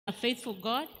a faithful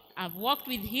God. I've walked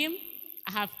with him.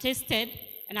 I have tasted,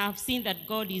 and I have seen that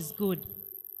God is good.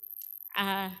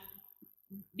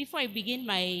 Before I begin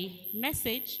my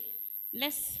message,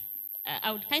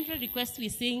 I would kindly request we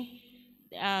sing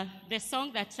the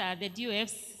song that the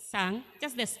DOF sang,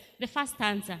 just the first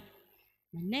stanza.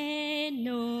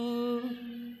 Maneno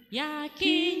ya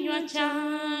kinywa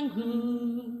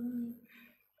changu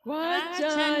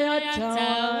wacha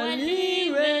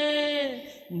yatawaliwe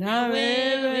na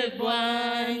wewe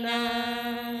Bwana.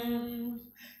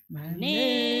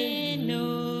 Maneno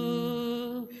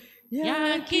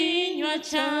ya kinywa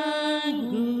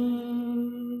changu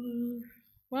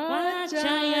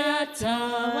wacha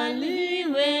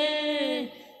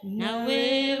yatawaliwe na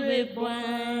wewe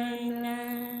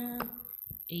Bwana.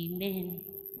 Amen.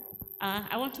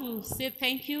 I want to say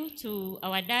thank you to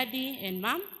our daddy and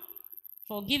mom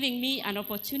for giving me an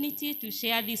opportunity to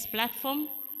share this platform.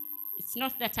 It's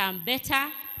not that I'm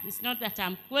better, it's not that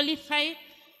I'm qualified,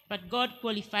 but God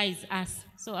qualifies us.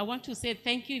 So I want to say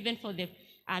thank you even for the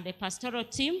pastoral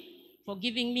team for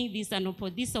giving me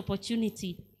this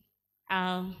opportunity.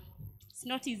 It's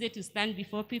not easy to stand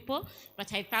before people,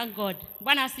 but I thank God.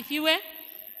 Bwana asifiwe.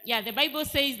 Yeah, the Bible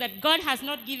says that God has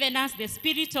not given us the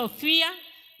spirit of fear,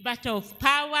 but of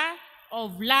power,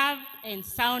 of love, and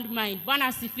sound mind. Bwana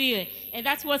asifiwe. And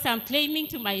that's what I'm claiming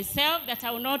to myself, that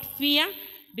I will not fear,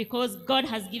 because God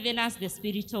has given us the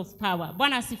spirit of power.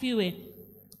 Bwana asifiwe.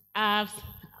 As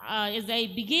I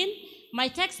begin, my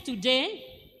text today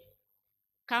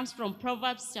comes from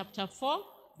Proverbs chapter 4,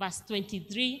 verse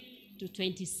 23 to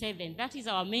 27. That is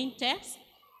our main text,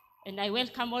 and I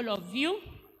welcome all of you.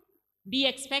 Be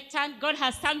expectant. God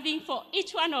has something for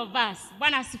each one of us.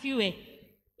 Bwana asifiwe.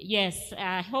 Yes,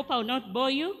 I hope I will not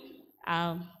bore you,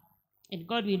 and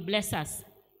God will bless us.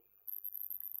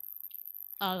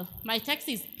 My text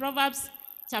is Proverbs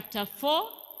chapter 4,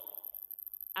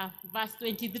 verse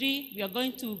 23. We are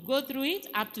going to go through it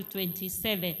up to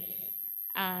 27.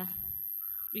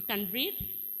 We can read.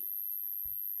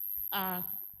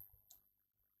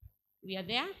 We are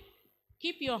there.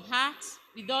 Keep your heart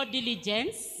with all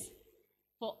diligence,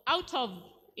 for out of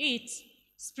it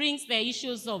springs the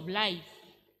issues of life.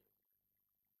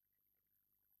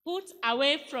 Put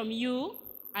away from you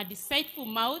a deceitful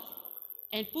mouth,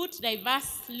 and put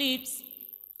diverse lips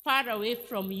far away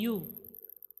from you.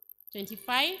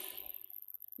 25.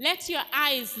 Let your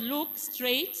eyes look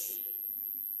straight,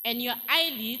 and your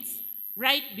eyelids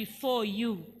right before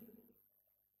you.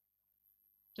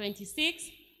 26.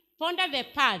 Ponder the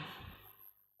path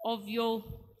of your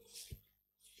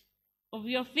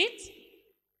feet.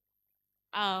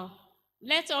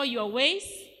 Let all your ways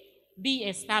be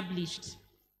established.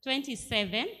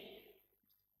 27.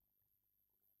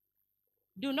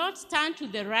 Do not turn to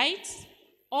the right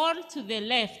or to the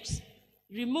left.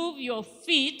 Remove your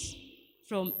feet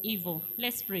from evil.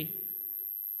 Let's pray.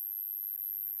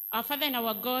 Our Father and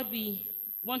our God, we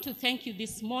want to thank you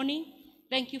this morning.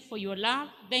 Thank you for your love.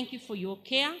 Thank you for your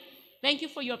care. Thank you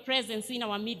for your presence in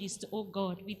our midst, oh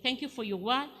God. We thank you for your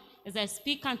word. As I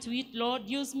speak unto it, Lord,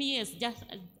 use me as just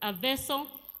a vessel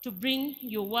to bring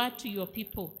your word to your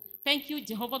people. Thank you,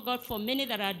 Jehovah God, for many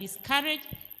that are discouraged,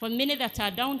 for many that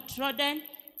are downtrodden.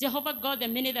 Jehovah God, the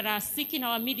many that are sick in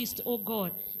our midst, oh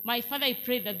God. My Father, I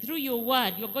pray that through your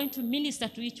word, you're going to minister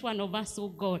to each one of us, oh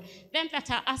God. Them that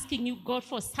are asking you, God,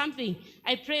 for something,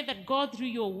 I pray that, God, through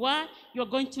your word, you're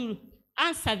going to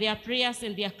answer their prayers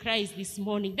and their cries this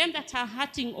morning. Them that are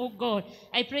hurting, oh God,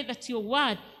 I pray that your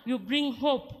word will bring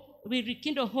hope, will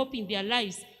rekindle hope in their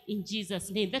lives in Jesus'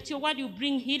 name. That your word will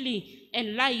bring healing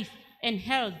and life and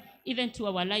health even to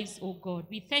our lives, oh God.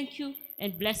 We thank you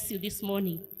and bless you this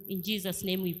morning. In Jesus'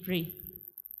 name we pray.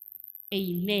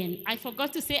 Amen. I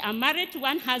forgot to say I'm married to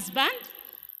one husband.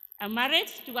 I'm married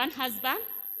to one husband.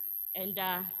 And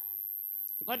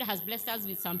God has blessed us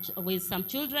with some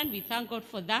children. We thank God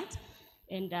for that.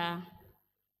 And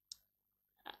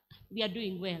we are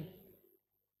doing well.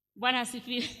 Bwana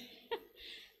asifiwe.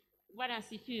 Bwana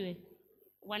asifiwe.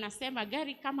 Wanasema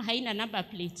gari kama haina number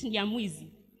plate ni ya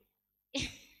mwizi.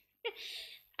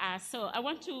 So I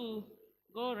want to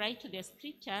go right to the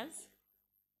scriptures.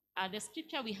 The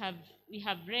scripture we have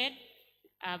read,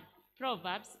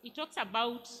 Proverbs. It talks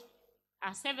about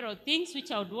several things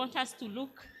which I would want us to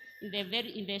look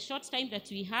in the short time that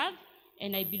we have,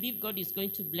 and I believe God is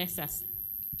going to bless us.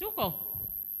 Tuko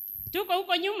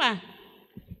huko nyuma.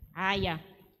 Haya.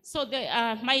 So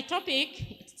my topic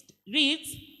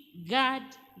reads, guard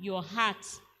your heart.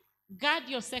 Guard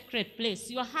your sacred place.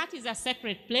 Your heart is a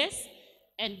sacred place,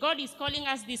 and God is calling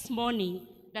us this morning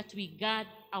that we guard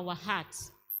our heart.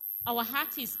 Our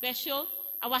heart is special.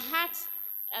 Our heart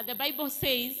the Bible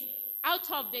says, out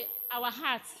of our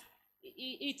hearts,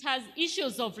 it has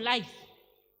issues of life.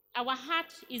 Our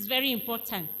heart is very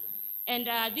important. And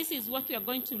this is what we are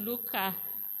going to look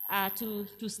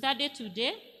to study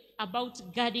today, about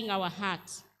guarding our heart.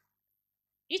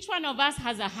 Each one of us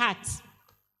has a heart.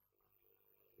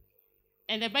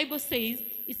 And the Bible says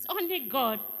it's only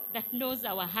God that knows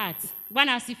our hearts.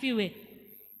 Bwana asifiwe.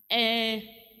 And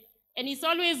it's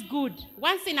always good.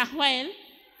 Once in a while,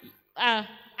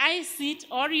 I sit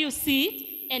or you sit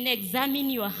and examine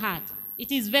your heart.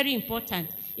 It is very important.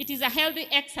 It is a healthy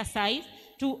exercise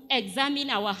to examine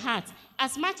our hearts.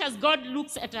 As much as God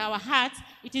looks at our hearts,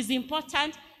 it is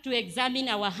important to examine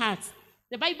our hearts.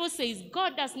 The Bible says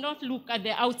God does not look at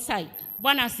the outside.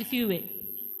 Bwana asifiwe.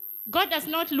 God does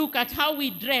not look at how we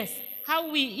dress,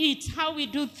 how we eat, how we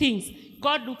do things.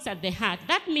 God looks at the heart.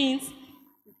 That means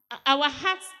our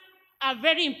hearts are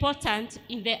very important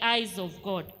in the eyes of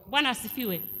God. Bwana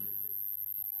asifiwe.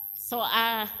 So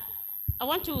I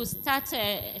want to start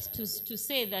to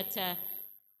say that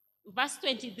verse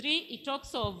 23, it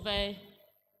talks of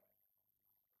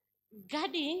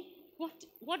guarding.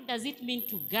 What does it mean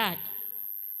to guard?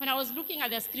 When I was looking at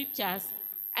the scriptures,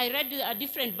 I read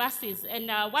different verses, and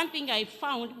one thing I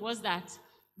found was that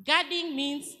guarding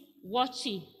means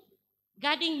watching.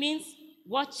 Guarding means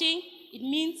watching. It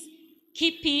means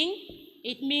keeping.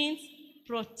 It means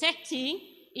protecting.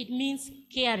 It means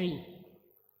caring.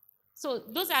 So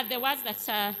those are the words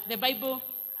that the Bible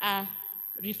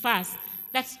refers.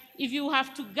 That if you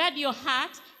have to guard your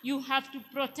heart, you have to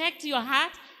protect your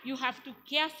heart, you have to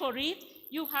care for it,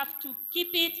 you have to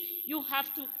keep it, you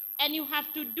have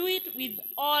to do it with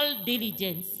all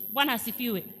diligence. Bwana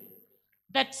asifiwe.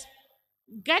 That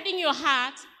guarding your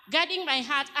heart, guarding my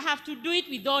heart, I have to do it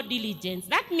with all diligence.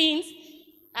 That means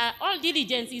all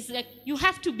diligence is like you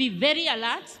have to be very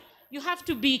alert, you have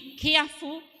to be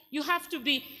careful, you have to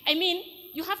be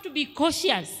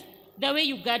cautious the way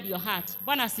you guard your heart.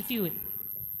 Bwana asifiwe.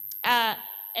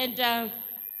 And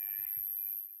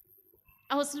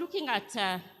I was looking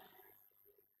at,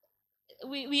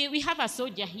 we have a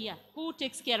soldier here who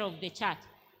takes care of the church,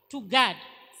 to guard.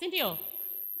 Sindio?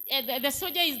 The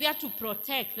soldier is there to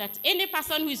protect that any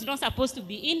person who is not supposed to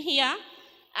be in here,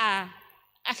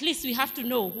 at least we have to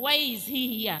know why is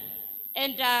he here.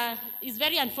 And it's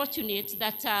very unfortunate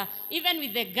that even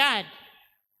with the guard,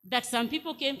 that some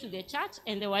people came to the church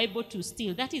and they were able to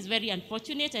steal. That is very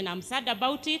unfortunate, and I'm sad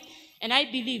about it. And I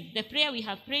believe the prayer we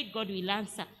have prayed, God will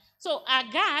answer. So a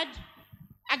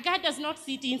guard does not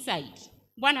sit inside.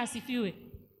 Bwana asifiwe.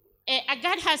 A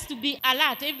guard has to be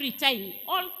alert every time.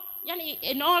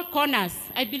 In all corners.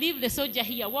 I believe the soldier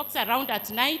here walks around at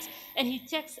night and he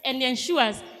checks and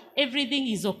ensures everything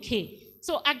is okay.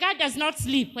 So a guard does not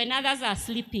sleep when others are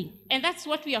sleeping. And that's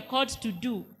what we are called to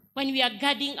do when we are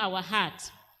guarding our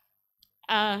heart.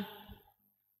 And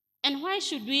why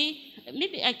should we,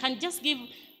 maybe I can just give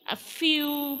a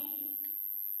few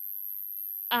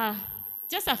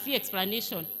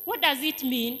explanations. What does it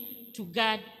mean to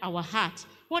guard our heart?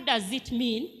 What does it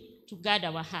mean to guard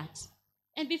our heart?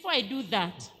 And before I do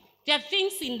that, there are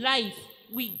things in life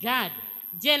we guard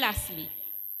jealously.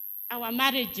 Our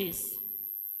marriages.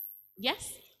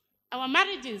 Yes? Our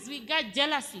marriages, we guard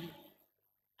jealously.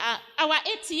 Our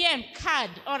ATM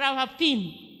card or our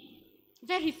PIN.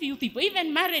 Very few people,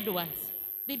 even married ones,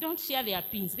 they don't share their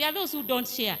PINs. There are those who don't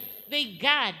share. They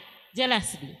guard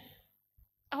jealously.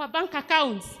 Our bank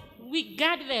accounts, we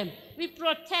guard them. We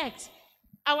protect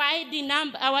our ID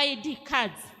number, our ID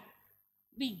cards.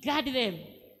 We guard them.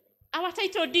 Our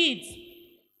title deeds.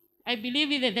 I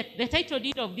believe that the title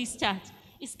deed of this church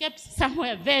is kept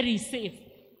somewhere very safe.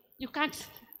 You can't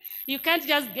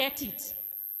just get it.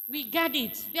 We guard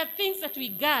it. There are things that we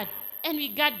guard, and we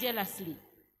guard jealously.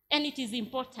 And it is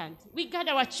important. We guard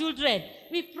our children.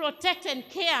 We protect and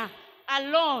care a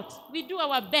lot. We do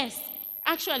our best.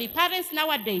 Actually, parents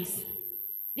nowadays,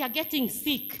 they are getting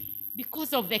sick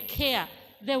because of the care,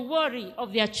 the worry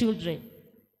of their children.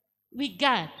 We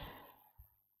guard.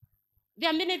 There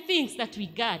are many things that we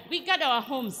guard. We guard our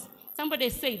homes. Somebody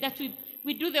say that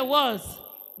we do the walls,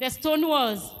 the stone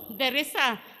walls, the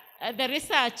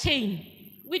racer chain.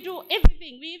 We do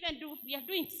everything. We are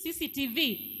doing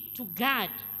CCTV to guard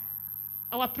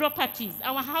our properties,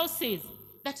 our houses,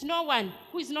 that no one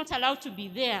who is not allowed to be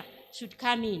there should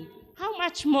come in. How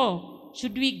much more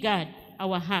should we guard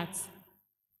our hearts?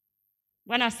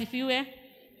 Bwana asifiwe.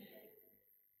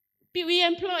 We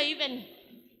employ even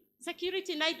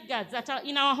security night guards that are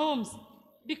in our homes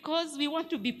because we want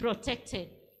to be protected.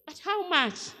 But how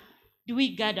much do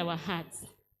we guard our hearts?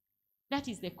 That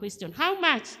is the question. How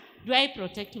much do I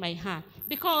protect my heart?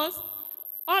 Because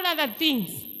All other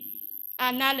things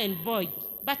are null and void.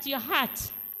 But your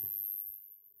heart,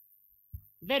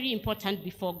 very important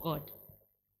before God.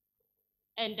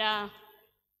 And I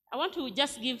want to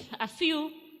just give a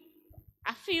few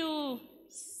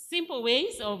simple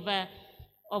ways of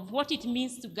what it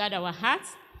means to guard our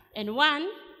hearts. And one,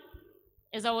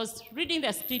 as I was reading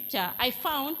the scripture, I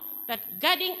found that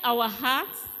guarding our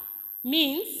hearts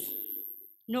means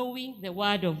knowing the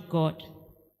word of God.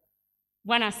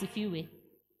 Bwana asifiwe.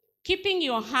 Keeping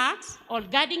your heart or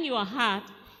guarding your heart,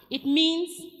 it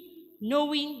means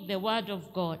knowing the word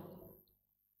of God.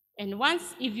 And once,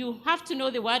 if you have to know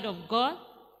the word of God,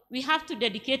 we have to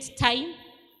dedicate time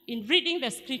in reading the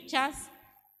scriptures,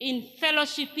 in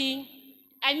fellowshipping.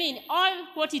 I mean, all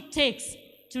what it takes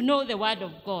to know the word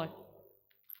of God.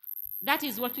 That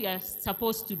is what we are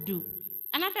supposed to do.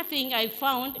 Another thing I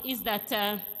found is that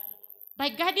by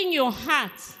guarding your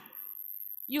heart,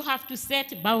 you have to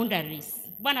set boundaries.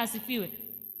 Bwana asifiwe.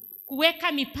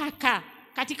 Kuweka mipaka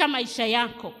katika maisha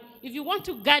yako. If you want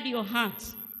to guard your heart,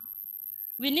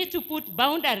 we need to put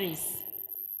boundaries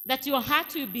that your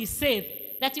heart will be safe,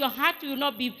 that your heart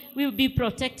will be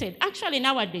protected. Actually,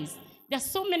 nowadays, there are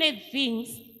so many things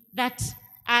that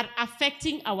are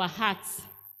affecting our hearts.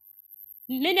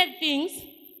 Many things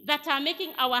that are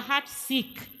making our heart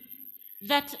sick.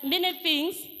 That many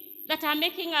things that are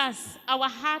making our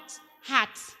heart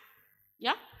hurt.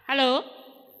 Yeah? Hello?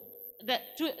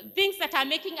 Things that are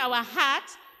making our heart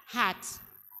hurt.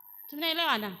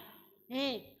 Tunaelewana?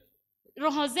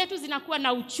 Roho zetu zinakuwa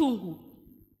na uchungu.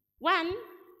 One,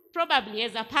 probably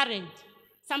as a parent,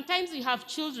 sometimes we have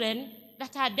children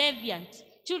that are deviant,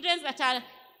 children that are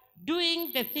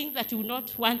doing the things that you would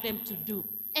not want them to do,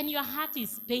 and your heart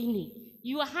is paining,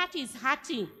 your heart is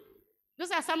hurting.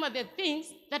 Those are some of the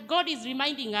things that God is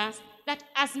reminding us, that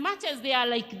as much as they are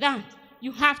like that,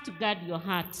 you have to guard your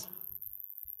heart.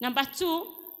 Number two,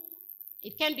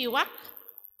 it can be work.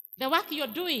 The work you're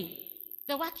doing,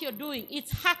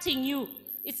 it's hurting you.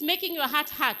 It's making your heart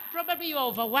hurt. Probably you are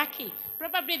overworking.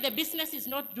 Probably the business is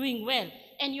not doing well,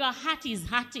 and your heart is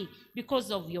hurting because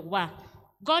of your work.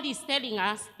 God is telling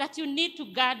us that you need to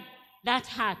guard that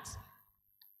heart.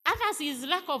 Others is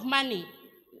lack of money.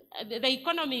 The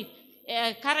economy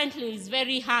currently is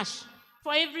very harsh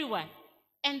for everyone.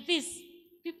 And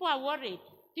people are worried.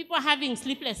 People are having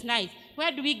sleepless nights.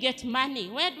 Where do we get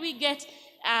money? How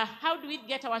do we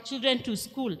get our children to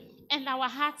school? And our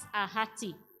hearts are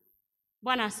hurting.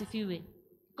 Bwana asifiwe.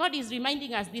 God is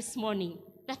reminding us this morning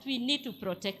that we need to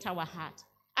protect our heart.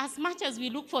 As much as we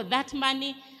look for that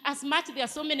money, as much there are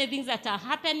so many things that are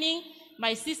happening,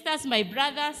 my sisters, my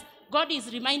brothers, God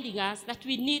is reminding us that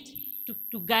we need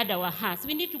to guard our hearts.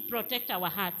 We need to protect our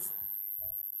hearts.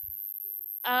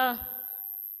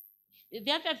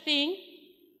 The other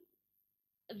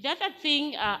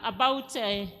thing about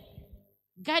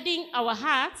guarding our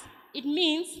hearts, it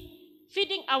means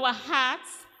feeding our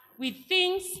hearts with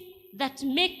things that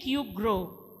make you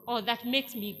grow or that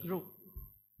makes me grow.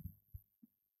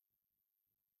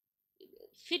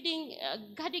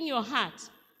 Guarding your heart,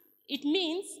 it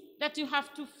means that you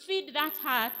have to feed that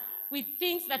heart with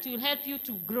things that will help you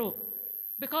to grow.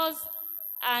 Because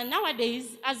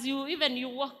nowadays, as you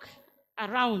walk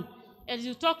around, as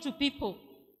you talk to people,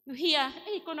 you hear,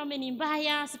 economy ni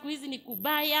mbaya, siku hizi ni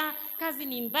kubaya, kazi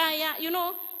ni mbaya. You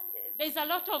know, there's a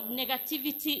lot of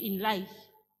negativity in life.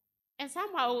 And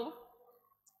somehow,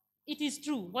 it is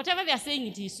true. Whatever they are saying,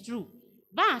 it is true.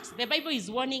 But the Bible is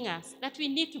warning us that we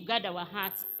need to guard our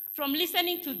hearts from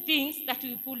listening to things that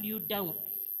will pull you down,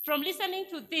 from listening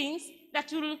to things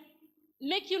that will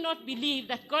make you not believe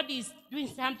that God is doing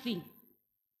something.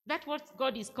 That's what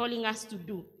God is calling us to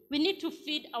do. We need to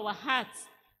feed our hearts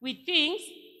with things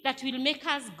that will make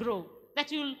us grow, that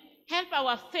will help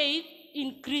our faith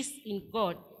increase in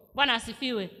God. Bwana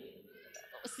asifiwe.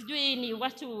 Sijui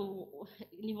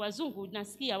ni wazungu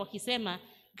nasikia wakisema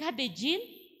garbage in,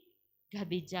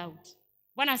 garbage out.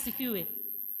 Bwana asifiwe.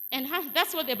 And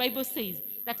that's what the Bible says,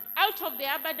 that out of the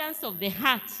abundance of the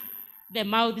heart, the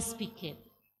mouth speaketh.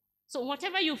 So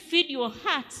whatever you feed your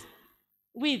heart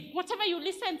with, whatever you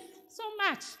listen so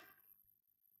much,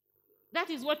 that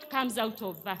is what comes out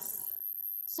of us.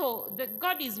 So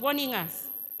God is warning us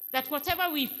that whatever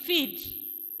we feed,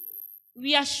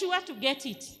 we are sure to get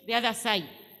it the other side.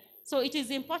 So it is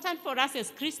important for us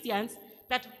as Christians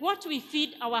that what we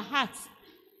feed our hearts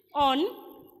on,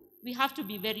 we have to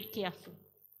be very careful.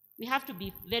 We have to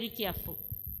be very careful.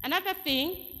 Another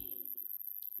thing,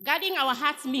 guarding our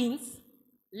hearts means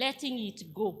letting it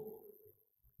go.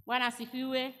 Bwana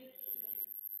asifiwe.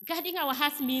 Guarding our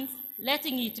hearts means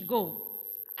letting it go.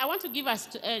 I want to give us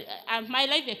my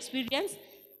life experience.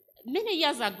 many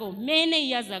years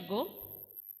ago,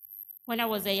 when I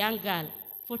was a young girl,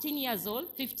 14 years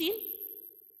old, 15?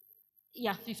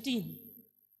 Yeah, 15.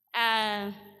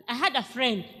 I had a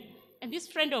friend, and this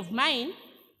friend of mine,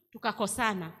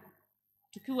 tukakosana.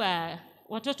 Tukiwa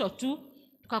watoto tu,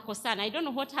 tukakosana. I don't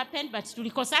know what happened, but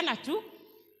tulikosana tu.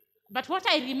 But what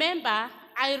I remember,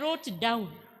 I wrote down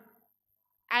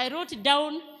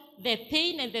the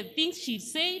pain and the things she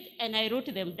said, and I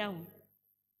wrote them down.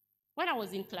 When I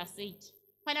was in class 8.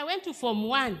 When I went to Form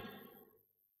 1,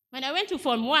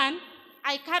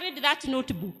 I carried that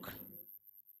notebook,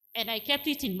 and I kept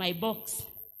it in my box.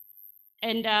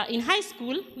 And in high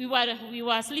school, we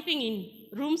were sleeping in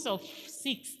rooms of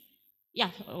 6.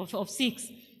 Yeah, of 6.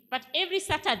 But every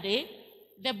Saturday,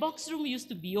 the box room used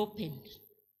to be opened.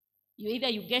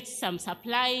 You get some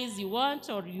supplies you want,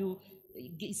 or you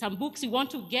get some books you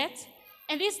want to get.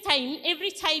 And this time,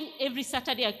 every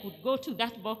Saturday I could go to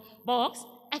that box,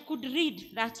 I could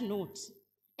read that note.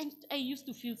 And I used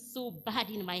to feel so bad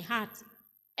in my heart.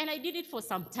 And I did it for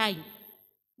some time.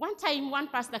 One time, one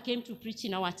pastor came to preach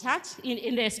in our church,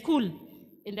 in the school,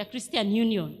 in the Christian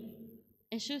Union.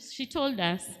 And he told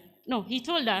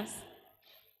us,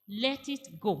 let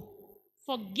it go.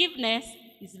 Forgiveness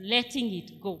is letting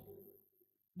it go.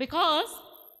 Because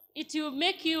it will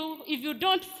make you, if you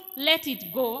don't let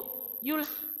it go, you'll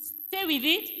stay with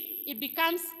it, it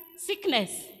becomes sickness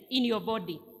in your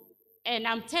body. And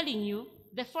I'm telling you,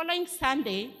 the following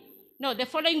Saturday,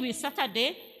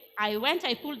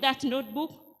 I pulled that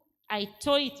notebook, I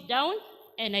tore it down,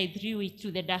 and I threw it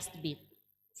to the dustbin.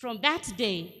 From that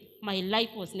day, my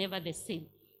life was never the same.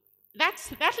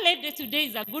 That lady today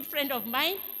is a good friend of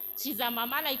mine. She's a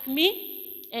mama like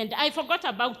me, and I forgot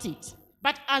about it.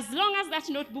 But as long as that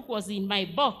notebook was in my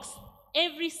box,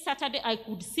 every Saturday I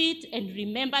could sit and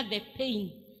remember the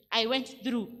pain I went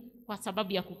through kwa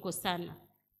sababu ya kukosana.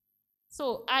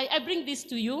 So I bring this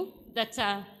to you, that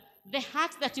the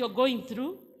hurt that you're going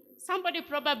through, somebody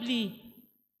probably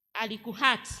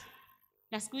alikuhurt.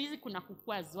 Na siku hizi kuna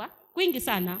kukwazwa kwingi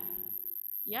sana.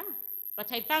 Yeah.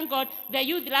 But I thank God, the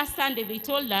youth last Sunday, they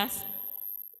told us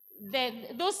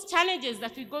that those challenges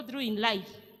that we go through in life,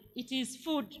 it is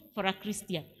food for a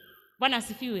Christian. Bwana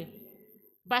asifiwe.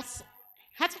 But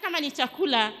hata kama ni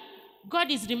chakula,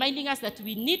 God is reminding us that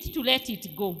we need to let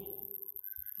it go.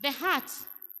 The hurt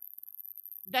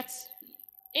that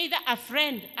either a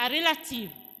friend, a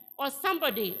relative, or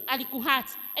somebody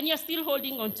alikuhurt, and you're still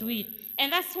holding on to it.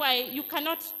 And that's why you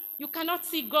cannot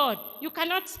see God. You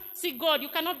cannot see God. You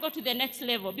cannot go to the next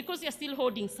level because you're still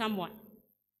holding someone.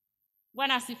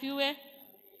 Bwana asifiwe.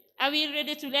 Are we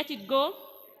ready to let it go?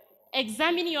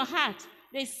 Examine your heart.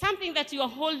 There's something that you are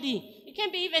holding. It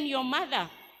can be even your mother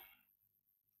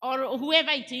or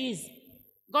whoever it is.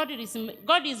 God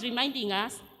is reminding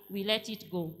us, we let it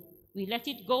go. We let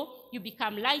it go. You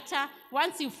become lighter.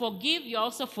 Once you forgive, you're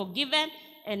also forgiven,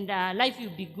 and life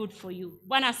will be good for you.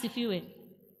 Bwana asifiwe.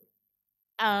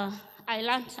 I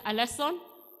learned a lesson.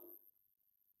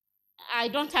 I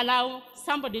don't allow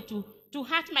somebody to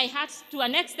hurt my heart to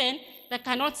an extent that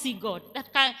cannot see God,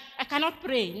 I cannot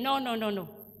pray. No.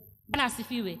 Bwana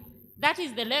asifiwe. That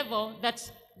is the level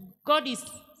that God is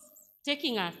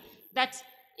taking us. That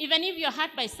even if you're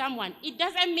hurt by someone, it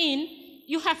doesn't mean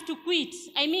you have to quit.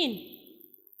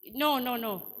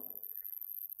 No.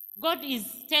 God is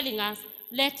telling us,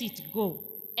 let it go.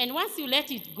 And once you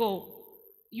let it go,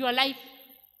 your life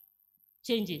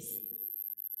changes.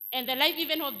 And the life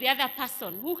even of the other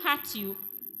person who hurt you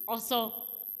also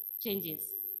changes.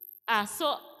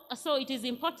 So it is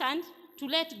important to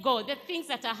let go the things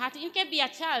that are hurting. It can be a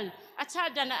child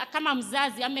kama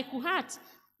mzazi amekuhurt.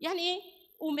 Yani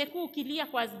umekuwa ukilia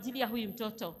kwa ajili ya huyu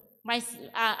mtoto.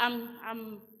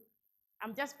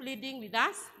 I'm just pleading with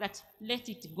us that let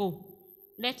it go.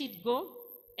 Let it go.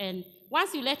 And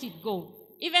once you let it go,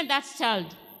 even that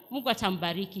child, Mungu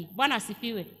atambariki. Bwana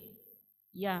asifiwe.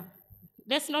 Yeah.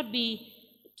 Let's not be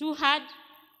too hard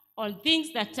on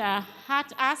things that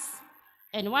hurt us.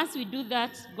 And once we do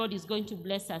that, God is going to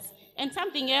bless us. And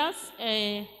something else,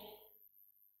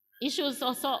 issues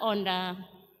also on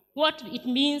what it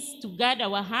means to guard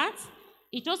our hearts.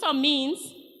 It also means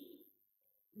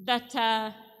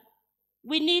that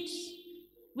we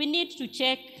need to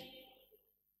check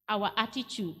our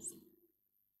attitudes.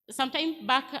 Sometime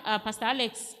back, Pastor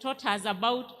Alex taught us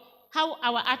about how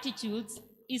our attitudes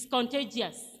is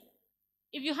contagious.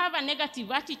 If you have a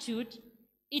negative attitude,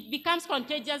 it becomes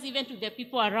contagious even to the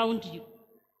people around you.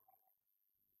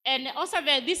 And also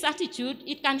this attitude,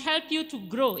 it can help you to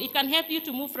grow. It can help you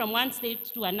to move from one state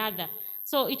to another.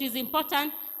 So it is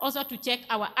important also to check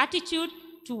our attitude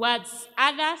towards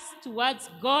others, towards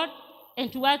God,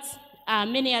 and towards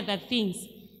many other things.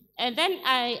 And then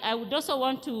I would also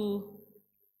want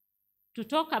to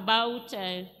talk about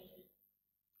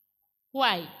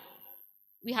why.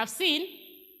 We have seen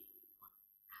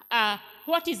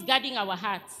what is guarding our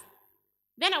hearts.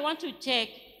 Then I want to check,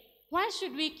 why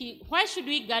should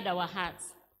we guard our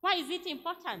hearts? Why is it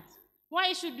important?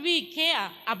 Why should we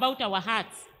care about our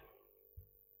hearts?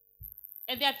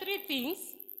 And there are three things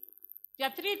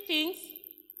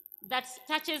that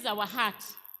touches our heart.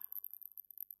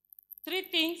 Three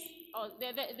things,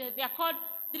 they are called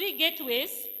three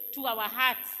gateways to our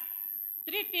hearts.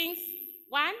 Three things.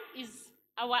 One is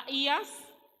our ears.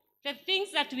 The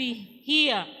things that we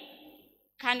hear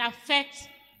can affect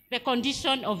the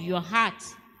condition of your heart.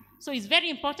 So it's very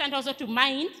important also to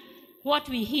mind what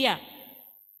we hear.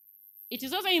 It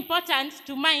is also important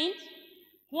to mind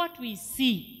what we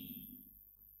see.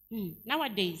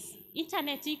 Nowadays,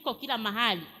 internet iko kila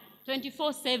mahali,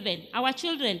 24/7. Our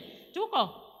children, tuko.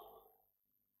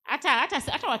 Hata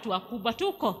watu wakubwa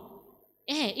tuko.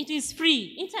 It is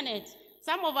free. Internet.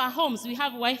 Some of our homes, we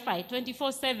have Wi-Fi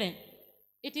 24/7.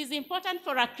 It is important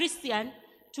for a Christian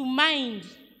to mind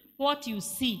what you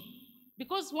see.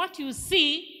 Because what you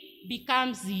see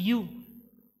becomes you.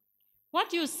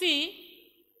 What you see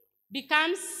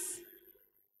becomes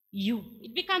you.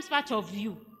 It becomes part of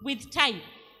you with time.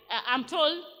 I'm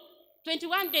told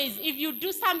 21 days, if you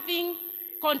do something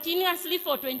continuously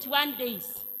for 21 days,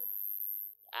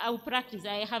 I will practice.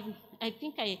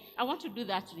 I want to do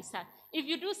that research. If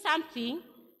you do something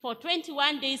for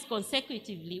 21 days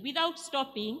consecutively without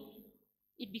stopping,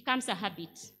 it becomes a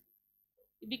habit.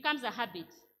 It becomes a habit.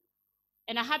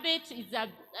 And a habit is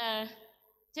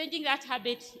changing that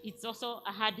habit, it's also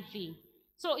a hard thing.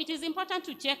 So it is important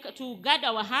to guard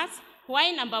our hearts.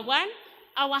 Why? Number one,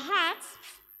 our hearts,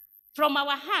 from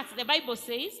our hearts, the Bible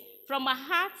says, from our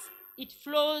hearts it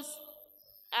flows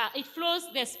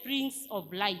the springs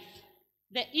of life,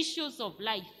 the issues of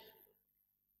life.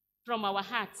 From our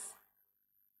hearts,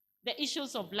 the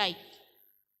issues of life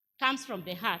comes from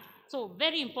the heart. So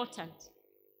very important,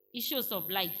 issues of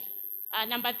life.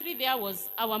 Number three there was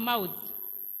our mouth.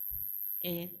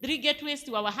 Three gateways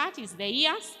to our heart is the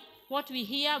ears. What we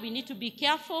hear, we need to be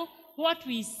careful. What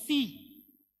we see,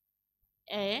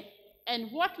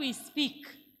 and what we speak.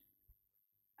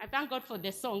 I thank God for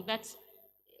the song that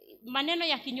maneno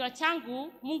ya kinywa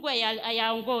changu Mungu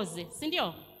ayaongoze, si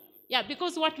ndio? Yeah,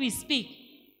 because what we speak,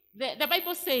 the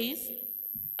Bible says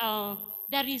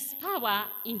there is power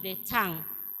in the tongue.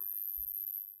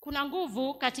 Kuna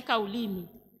nguvu katika ulimi.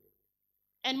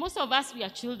 And most of us, we are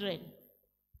children.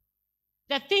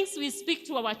 The things we speak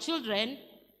to our children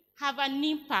have an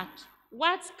impact.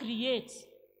 Words create.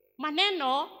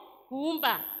 Maneno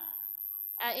huumba.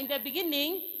 In the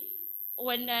beginning,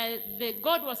 when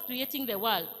God was creating the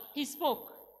world, he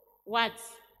spoke words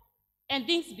and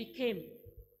things became.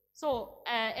 So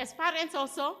as parents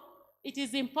also, it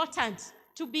is important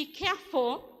to be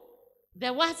careful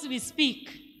the words we speak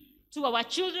to our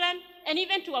children and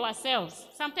even to ourselves.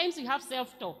 Sometimes we have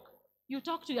self-talk. You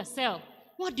talk to yourself.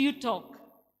 What do you talk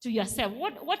to yourself?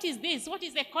 What is this? What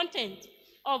is the content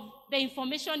of the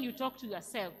information you talk to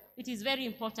yourself? It is very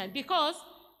important because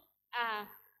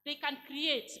they can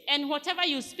create, and whatever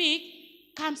you speak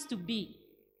comes to be.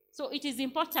 So it is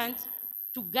important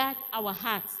to guard our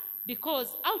hearts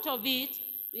because out of it,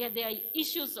 there are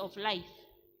issues of life.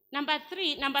 Number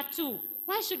two,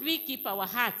 why should we keep our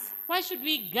hearts? Why should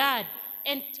we guard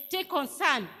and take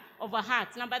concern of our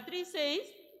hearts? Number three says,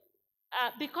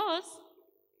 because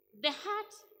the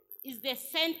heart is the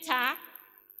center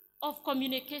of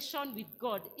communication with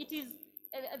God. It is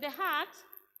the heart,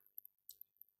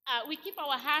 we keep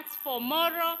our hearts for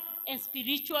moral and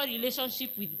spiritual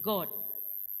relationship with God.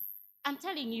 I'm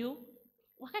telling you,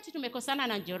 wakati tumekosana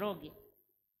na Njoroge.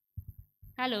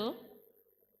 Hello?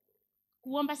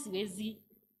 Kuomba siwezi.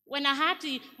 When my heart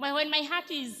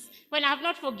is, when I have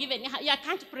not forgiven, I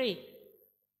can't pray.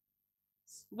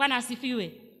 Bwana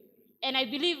asifiwe. And I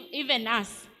believe even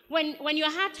us, when your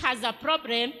heart has a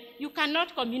problem, you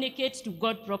cannot communicate to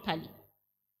God properly.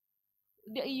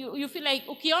 You feel like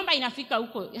ukiomba inafika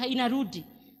huko, inarudi.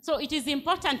 So it is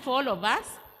important for all of us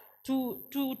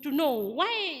to know,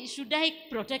 why should I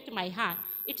protect my heart?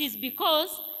 It is because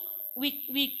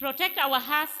we protect our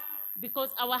hearts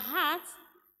because our hearts,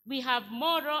 we have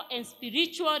moral and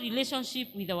spiritual relationship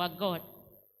with our God.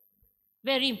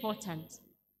 Very important.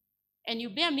 And you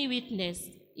bear me witness,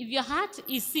 if your heart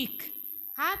is sick,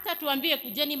 hata tuambie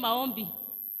kujeni maombi,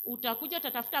 utakuja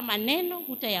utatafuta maneno,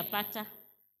 utayapata.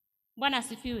 Bwana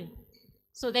asifiwe.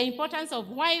 So the importance of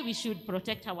why we should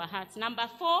protect our hearts. Number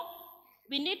 4,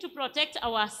 we need to protect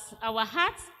our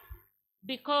hearts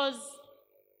because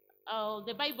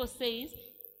the Bible says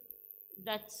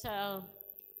that,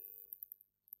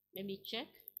 let me check,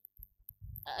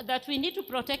 that we need to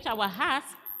protect our hearts,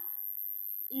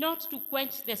 not to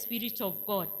quench the Spirit of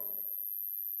God.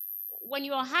 When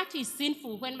your heart is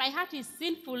sinful, when my heart is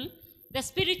sinful, the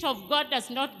Spirit of God does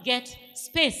not get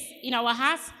space in our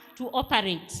hearts to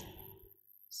operate.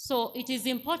 So it is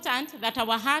important that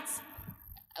our hearts,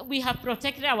 we have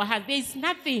protected our hearts. There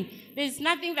is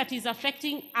nothing that is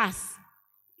affecting us.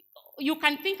 You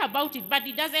can think about it, but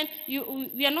it doesn't,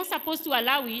 we are not supposed to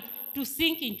allow it to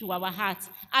sink into our hearts.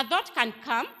 A thought can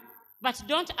come, but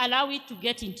don't allow it to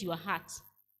get into your heart.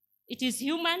 It is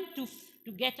human to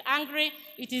get angry.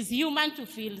 It is human to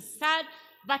feel sad,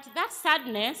 but that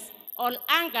sadness or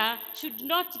anger should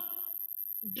not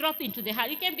drop into the heart.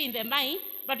 It can be in the mind,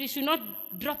 but we should not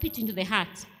drop it into the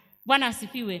heart. Bwana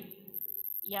asifiwe.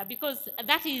 Yeah, because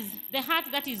that is the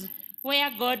heart, that is where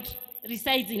God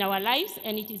resides in our lives,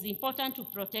 and it is important to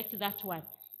protect that one.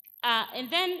 And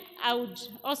then I would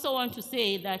also want to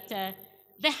say that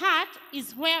the heart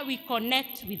is where we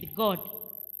connect with God.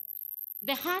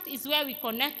 The heart is where we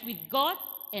connect with God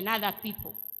and other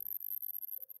people.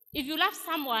 If you love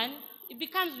someone, it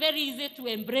becomes very easy to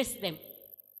embrace them.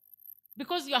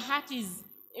 Because your heart is,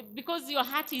 we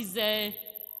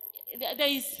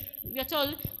are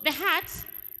told,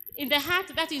 in the heart,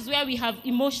 that is where we have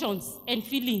emotions and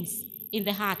feelings in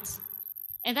the heart.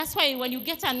 And that's why when you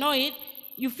get annoyed,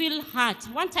 you feel hurt.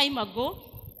 One time ago,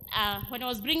 when I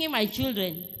was bringing my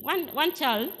children, one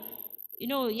child,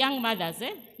 young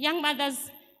mothers,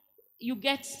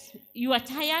 you are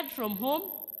tired from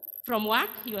home, from work,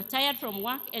 you are tired from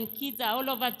work, and kids are all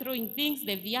over throwing things,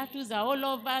 the viatus are all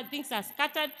over, things are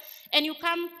scattered, and you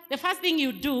come, the first thing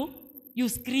you do, you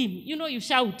scream, you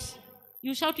shout.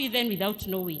 You shout even without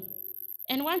knowing.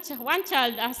 And one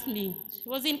child asked me, she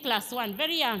was in class 1,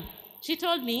 very young, she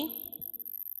told me,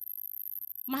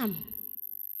 Mom,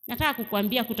 nataka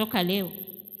kukuambia kutoka leo,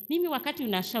 mimi wakati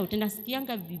unashout,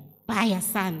 nasikianga vibaya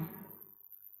sana.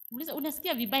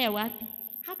 Unasikia vibaya wapi?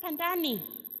 Hapa ndani.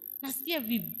 Nasikia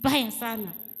vibaya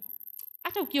sana.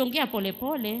 Hata ukiongea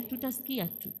polepole, tutasikia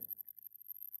tu.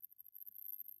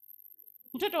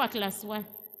 Mtoto wa class 1,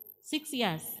 6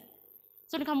 years.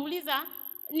 So nikamuuliza,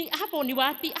 hapo ni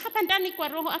wapi? Hapa ndani kwa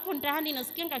roho, hapo ndani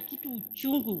nasikianga kitu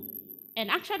uchungu.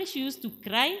 And actually she used to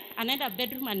cry, anaenda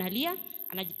bedroom analia,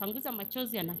 anajipanguza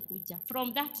machozi anakuja.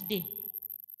 From that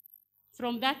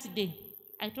day,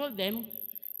 I told them,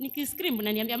 nikiscream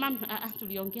unaniambia mom,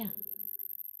 tuliongea.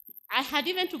 I had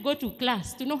even to go to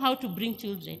class to know how to bring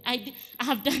children. I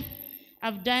have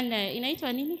done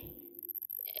inaitwa nini?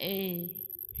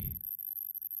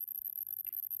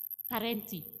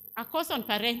 Parenting, a course on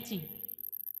parenting.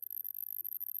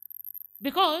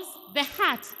 Because the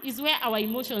heart is where our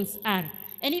emotions are.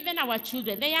 And even our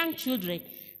children, the young children.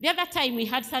 The other time we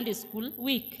had Sunday school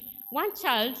week, one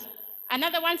child,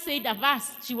 another one said a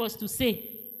verse she was to say.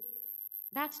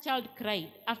 That child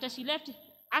cried. After she left,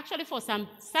 actually for some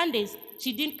Sundays,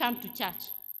 she didn't come to church.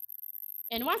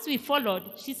 And once we followed,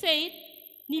 she said,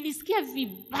 nilisikia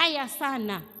vibaya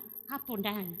sana hapo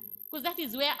ndani. Because that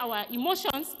is where our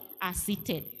emotions are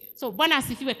seated. So, Bwana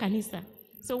asifiwe kanisa.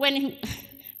 So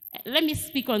let me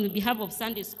speak on behalf of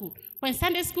Sunday school. When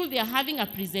Sunday school, they are having a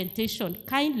presentation,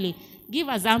 kindly give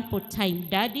us ample time,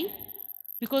 Daddy,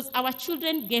 because our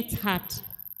children get hurt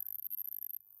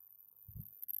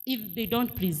if they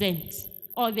don't present,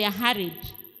 or they are hurried.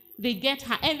 They get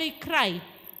hurt and they cry.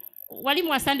 Walimu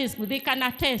wa Sunday school, they can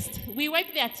attest. We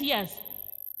wipe their tears.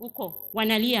 Uko,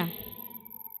 wanalia.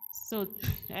 So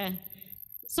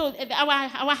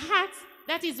our hearts,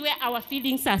 that is where our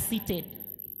feelings are seated.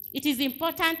 It is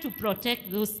important to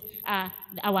protect those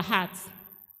our hearts.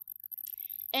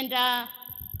 And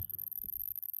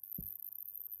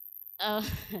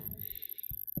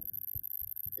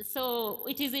so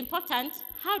it is important.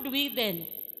 How do we then?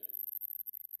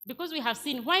 Because we have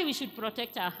seen why we should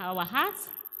protect our hearts.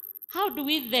 How do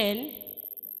we then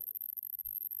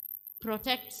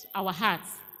protect our hearts?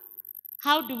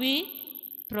 How do we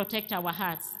protect our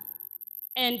hearts?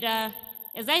 And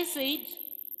as I said,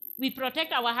 we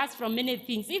protect our hearts from many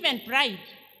things, even pride.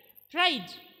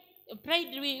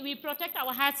 We protect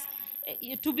our hearts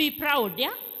to be proud,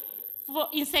 yeah? For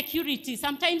insecurity.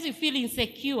 Sometimes you feel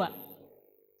insecure.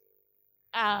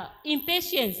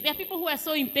 Impatience. There are people who are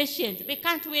so impatient. They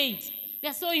can't wait.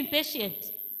 They're so impatient.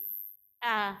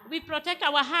 We protect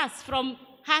our hearts from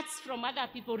other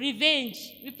people. Revenge.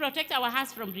 We protect our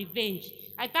hearts from revenge.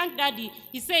 I thank Daddy.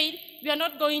 He said, we are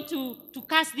not going to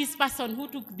curse this person who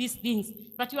took these things,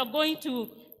 but we are going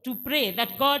to pray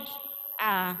that God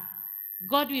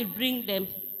will bring them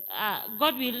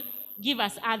God will give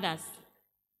us others.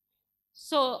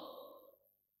 So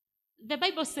the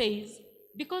Bible says,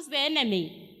 because the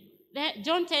enemy,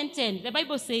 John 10:10, the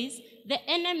Bible says, the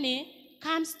enemy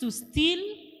comes to steal,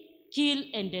 kill,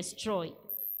 and destroy.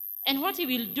 And what he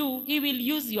will do, he will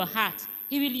use your heart.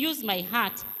 He will use my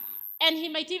heart. And he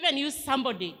might even use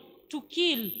somebody to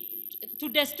kill, to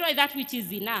destroy that which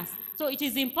is in us. So it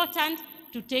is important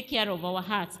to take care of our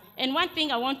hearts. And one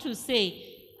thing I want to say,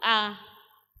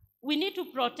 we need to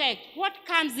protect what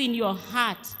comes in your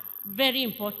heart. Very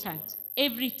important,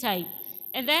 every time.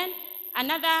 And then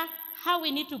another, how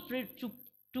we need to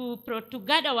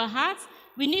guard our hearts,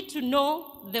 we need to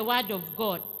know the word of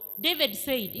God. David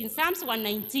said in Psalms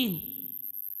 119,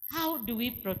 how do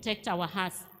we protect our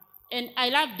hearts? And I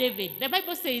love David. The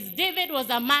Bible says David was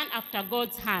a man after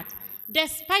God's heart.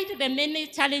 Despite the many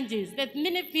challenges, the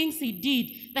many things he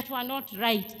did that were not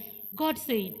right, God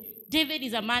said, David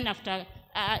is a man after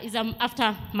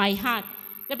my heart.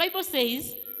 The Bible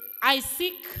says, I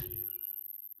seek,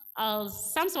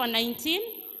 Psalms 119,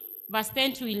 verse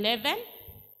 10 to 11.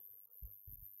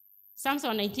 Psalms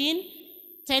 119,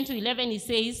 10 to 11, it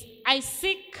says, I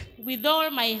seek with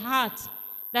all my heart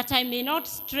that I may not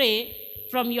stray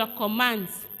from your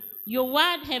commands. Your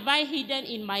word have I hidden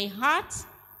in my heart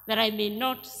that I may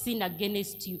not sin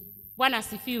against you. Bwana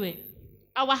asifiwe.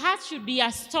 Our heart should be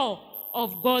a store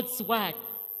of God's word.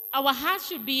 Our heart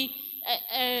should be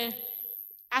a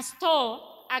store,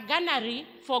 a gunnery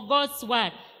for God's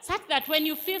word, such that when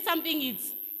you feel something,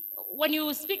 when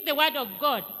you speak the word of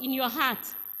God in your heart,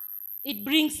 it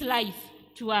brings life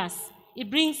to us. It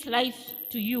brings life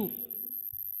to you.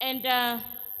 And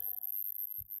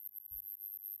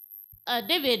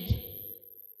David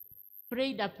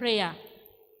prayed a prayer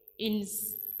in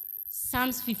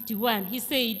Psalms 51. He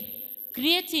said,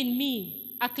 create in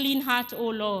me a clean heart, O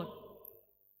Lord.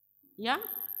 Yeah?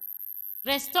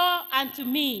 Restore unto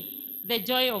me the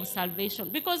joy of salvation.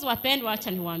 Because wapendwa,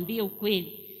 wacha niwaambie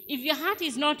ukweli. If your heart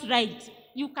is not right,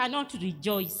 you cannot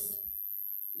rejoice.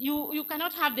 You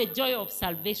cannot have the joy of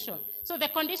salvation. So the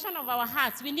condition of our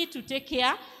hearts, we need to take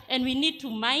care and we need to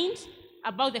mind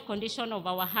about the condition of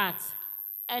our hearts.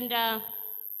 And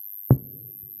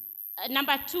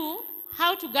number 2,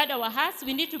 how to guard our hearts,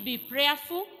 we need to be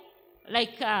prayerful.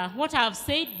 Like what I have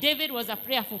said, David was a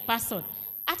prayerful person.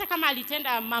 Hata kama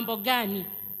alitenda mambo gani,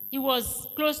 he was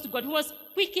close to God. He was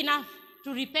quick enough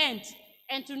to repent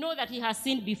and to know that he has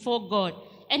sinned before God.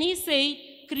 And he said,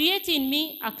 create in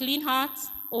me a clean heart,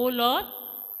 O Lord.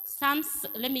 Psalms,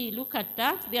 let me look at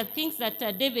that. There are things that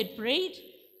David prayed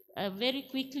very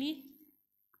quickly.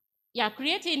 Yeah,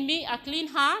 create in me a clean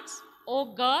heart,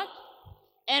 O God,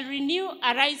 and renew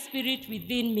a right spirit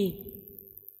within me.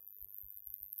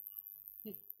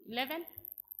 11.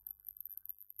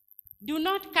 Do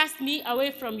not cast me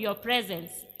away from your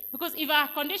presence. Because if our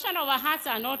condition of our hearts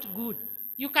are not good,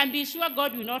 you can be sure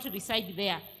God will not reside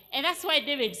there. And that's why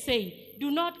David said, do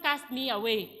not cast me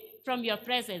away from your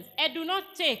presence, and do not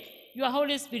take your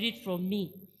Holy Spirit from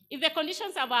me. If the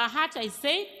conditions of our heart I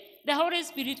say, the Holy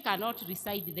Spirit cannot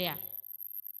reside there.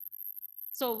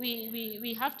 So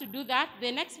we have to do that.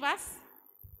 The next verse.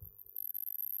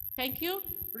 Thank you.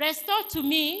 Restore to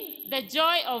me the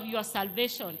joy of your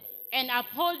salvation and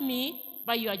uphold me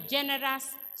by your generous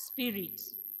spirit.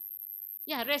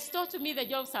 Yeah, restore to me the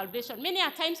joy of salvation. Many a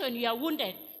times when we are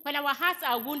wounded, when our hearts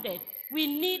are wounded, we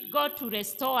need God to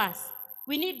restore us.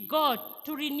 We need God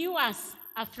to renew us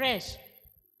afresh.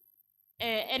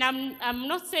 And I'm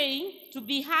not saying to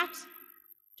be hurt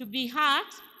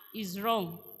is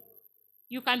wrong.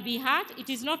 You can be hurt. It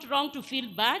is not wrong to feel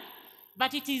bad,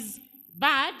 but it is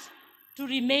bad to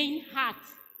remain hurt.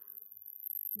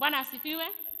 Bwana asifiwe.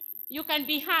 You can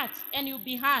be hurt and you'll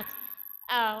be hurt.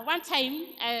 One time,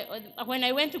 when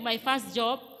I went to my first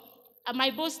job,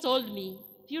 my boss told me,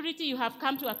 Purity, you have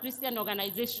come to a Christian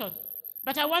organization,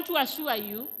 but I want to assure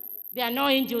you, there are no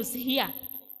angels here.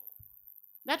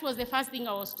 That was the first thing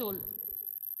I was told.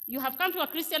 You have come to a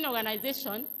Christian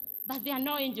organization, but there are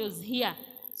no angels here.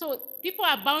 So people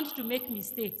are bound to make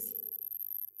mistakes.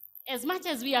 As much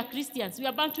as we are Christians, we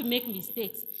are bound to make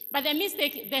mistakes. But the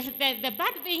mistake, the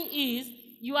bad thing is,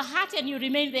 you are hurt and you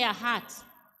remain there hurt.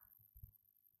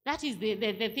 That is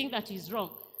the thing that is wrong.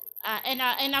 And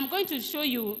I'm going to show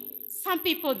you some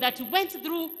people that went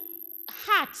through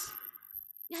hurt.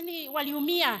 Yani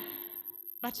waliumia.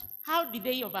 But how did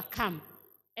they overcome?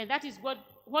 And that is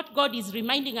what God is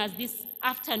reminding us this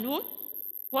afternoon,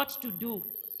 what to do.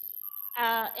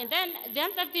 And then the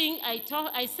other thing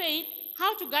I said,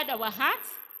 how to guard our hearts.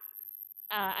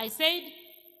 I said,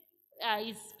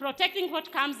 is protecting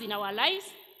what comes in our lives,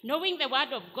 knowing the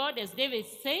word of God, as David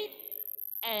said,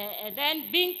 And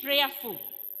then being prayerful.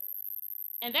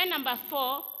 And then number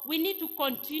 4, we need to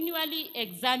continually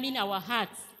examine our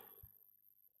hearts.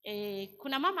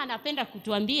 Kuna mama anapenda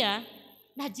kutuambia,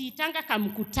 najiitanga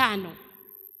kamkutano.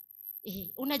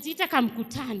 Unajiita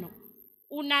kamkutano.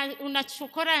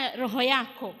 Unachokora roho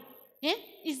yako.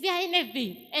 Is there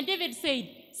anything? And David said,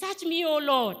 search me, O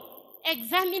Lord.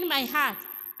 Examine my heart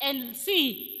and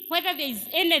see whether there is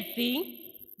anything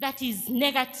that is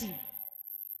negative.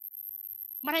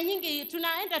 Mara nyingi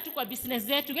tunaenda tu kwa business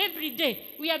zetu every day.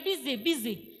 We are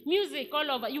busy. Music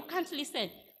all over. You can't listen.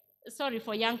 Sorry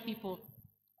for young people.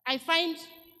 I find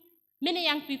many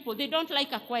young people, they don't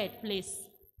like a quiet place.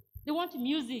 They want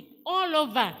music all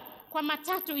over. Kwa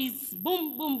matatu is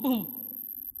boom, boom, boom.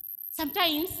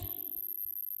 Sometimes,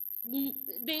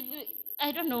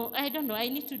 I don't know. I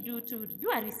need to do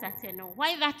a research,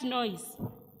 why that noise.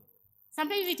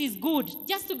 Sometimes it is good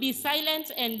just to be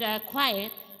silent and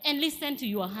quiet and listen to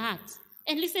your heart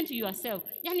and listen to yourself.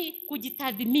 Yani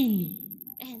kujitathmini.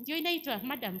 Ndio inaitwa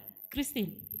Madam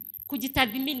Christine.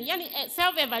 Kujitathmini. Yani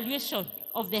self-evaluation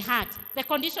of the heart, the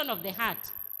condition of the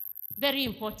heart. Very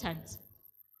important.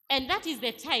 And that is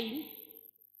the time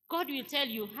God will tell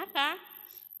you, hapa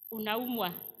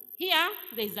unaumwa. Here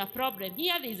there is a problem.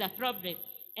 Here there is a problem.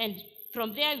 And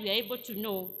from there we are able to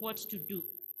know what to do.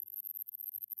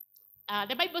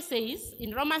 The Bible says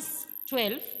in Romans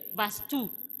 12, verse 2,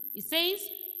 it says,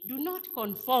 do not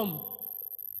conform.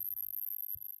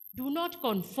 Do not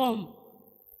conform.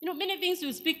 Many things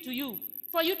will speak to you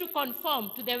for you to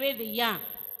conform to the way they are.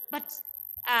 But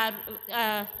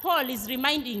Paul is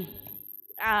reminding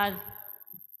us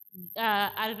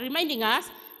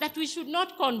that we should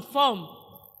not conform,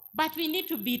 but we need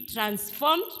to be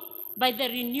transformed by the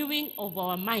renewing of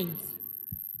our minds.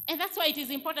 And that's why it is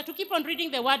important to keep on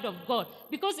reading the Word of God,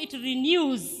 because it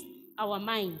renews our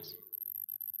mind.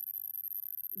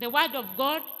 The Word of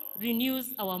God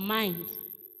renews our mind.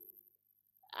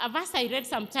 A verse I read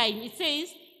sometime, it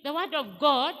says, the Word of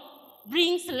God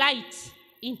brings light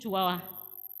into our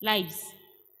lives.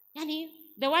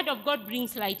 The Word of God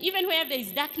brings light. Even where there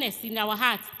is darkness in our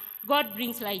hearts, God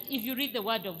brings light if you read the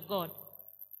Word of God.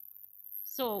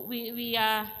 So we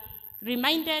are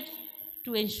reminded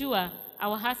to ensure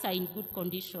our hearts are in good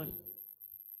condition.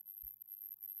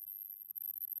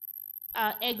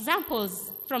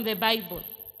 Examples from the Bible.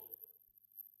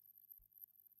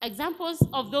 Examples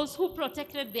of those who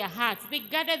protected their hearts. They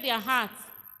guarded their hearts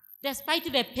despite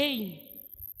the pain.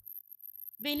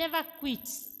 They never quit.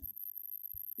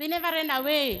 They never ran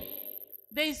away.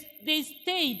 They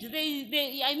stayed.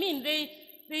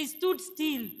 They stood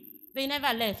still. They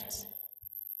never left.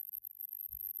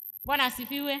 Bwana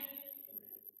asifiwe.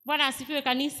 Bwana asifiwe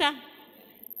kanisa.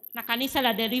 Na kanisa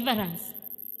la Deliverance.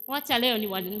 Wacha leo ni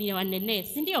wanene,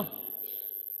 si ndio?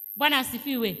 Bwana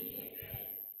asifiwe.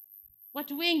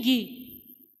 Watu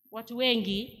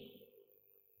wengi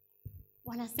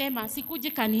wanasema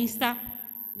sikuji kanisa.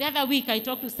 The other week I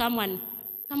talked to someone.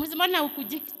 Kamuuliza mbona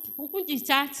hukuji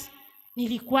church?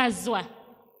 Nilikwazwa.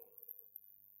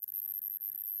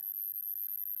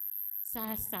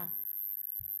 Sasa.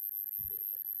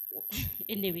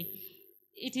 Anyway,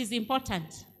 it is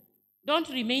important. Don't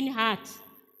remain hurt.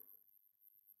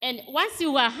 And once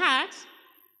you are hurt,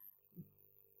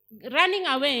 running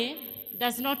away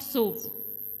does not solve.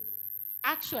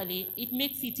 Actually, it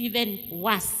makes it even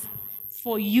worse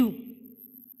for you.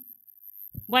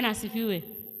 Bwana asifiwe.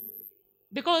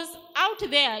 Because out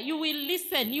there, you will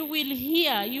listen, you will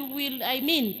hear, you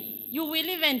will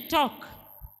even talk.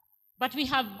 But we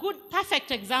have good,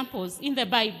 perfect examples in the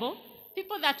Bible.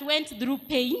 People that went through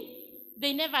pain,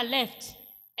 they never left.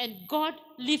 And God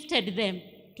lifted them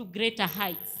to greater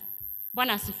heights.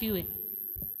 Bwana asifiwe.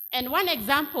 And one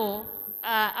example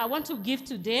I want to give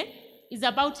today is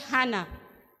about Hannah.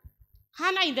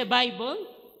 Hannah in the Bible,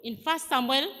 in 1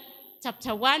 Samuel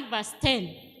chapter 1, verse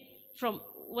 10.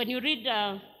 When you read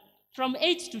from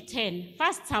 8 to 10,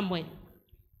 1 Samuel.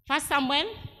 1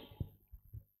 Samuel.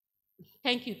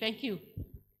 Thank you.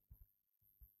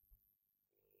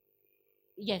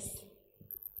 Yes.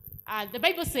 The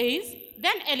Bible says,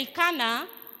 then Elkanah,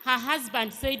 her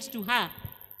husband, said to her,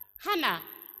 Hannah,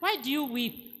 why do you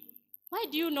weep? Why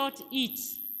do you not eat?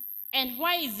 And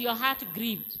why is your heart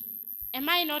grieved? Am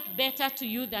I not better to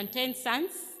you than 10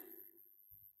 sons?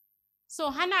 So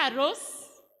Hannah arose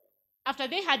after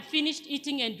they had finished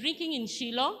eating and drinking in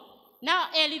Shiloh. Now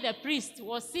Eli the priest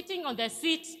was sitting on the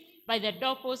seat by the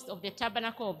doorpost of the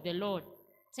tabernacle of the Lord.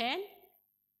 10.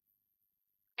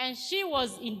 And she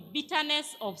was in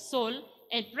bitterness of soul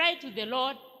and prayed to the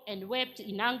Lord and wept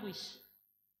in anguish.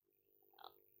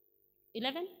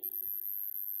 11?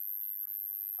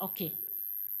 Okay.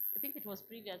 think it was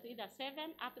previous, either 7,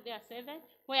 up there 7,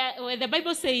 where the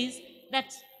Bible says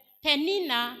that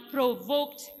Peninnah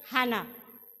provoked Hannah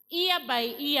year by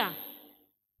year.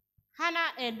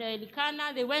 Hannah and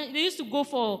Elkanah, they used to go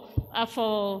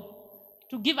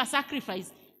to give a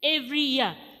sacrifice every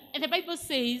year. And the Bible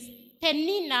says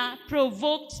Peninnah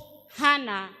provoked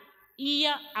Hannah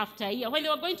year after year. When they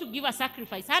were going to give a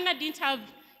sacrifice, Hannah didn't have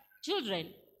children.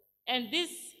 And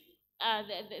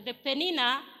the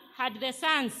Peninnah had the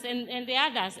sons and the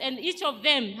others, and each of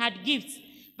them had gifts.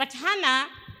 But Hannah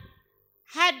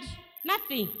had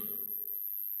nothing.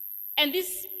 And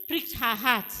this pricked her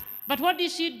heart. But what did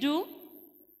she do?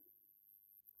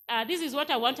 This is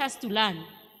what I want us to learn.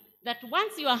 That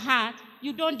once you are hurt,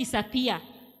 you don't disappear.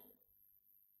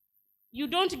 You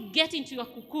don't get into your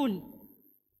cocoon.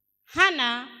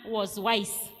 Hannah was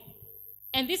wise.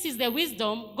 And this is the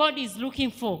wisdom God is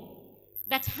looking for.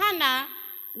 That Hannah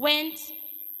went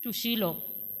to Shiloh.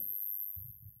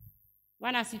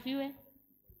 Bwana asifiwe.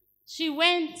 She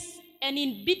went, and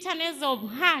in bitterness of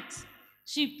heart,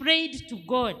 she prayed to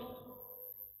God.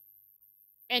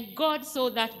 And God saw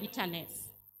that bitterness.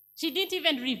 She didn't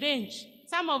even revenge.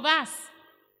 Some of us,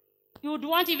 you would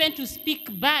want even to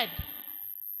speak bad.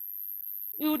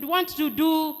 You would want to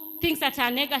do things that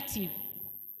are negative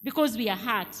because we are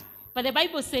hurt. But the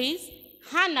Bible says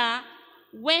Hannah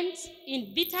went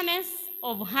in bitterness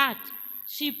of heart.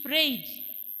 She prayed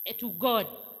to God.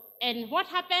 And what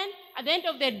happened? At the end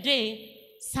of the day,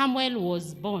 Samuel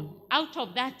was born. Out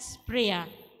of that prayer,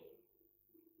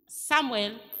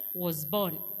 Samuel was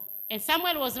born. And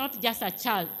Samuel was not just a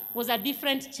child, was a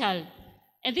different child.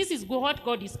 And this is what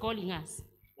God is calling us.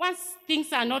 Once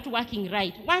things are not working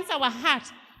right, once our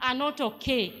hearts are not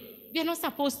okay, we are not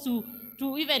supposed to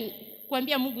even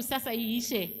kuambia Mungu sasa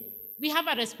iishe. We have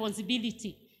a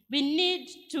responsibility. We need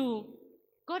to,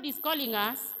 God is calling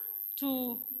us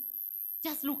to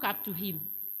just look up to him.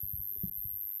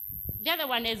 The other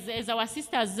one is, as our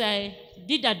sisters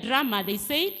did a drama, they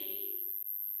said,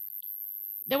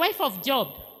 the wife of Job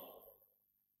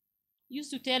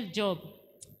used to tell Job,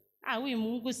 we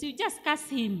Mungu, so just curse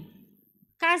him.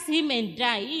 Curse him and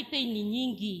die. Hii pain ni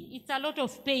nyingi. It's a lot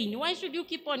of pain. Why should you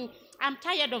keep on, I'm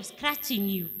tired of scratching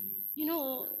you.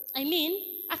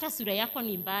 Hata sura yako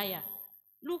ni mbaya.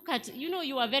 Look at,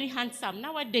 you are very handsome.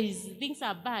 Nowadays, things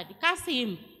are bad. Curse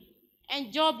him.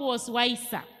 And Job was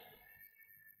wiser.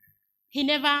 He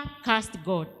never cursed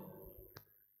God.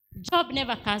 Job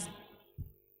never cursed.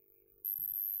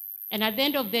 And at the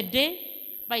end of the day,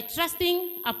 by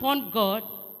trusting upon God,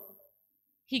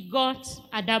 he got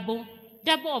a double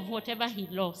of whatever he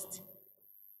lost.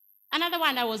 Another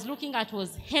one I was looking at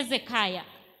was Hezekiah.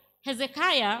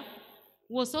 Hezekiah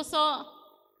was also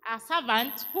a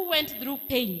servant who went through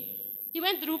pain. He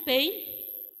went through pain.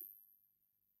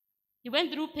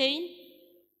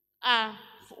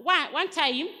 One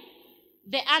time,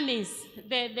 the armies,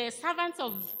 the servants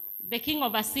of the king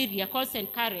of Assyria, called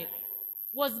Sennacherib,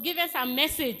 was given some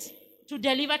message to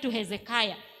deliver to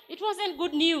Hezekiah. It wasn't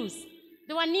good news.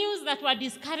 There were news that were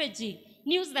discouraging,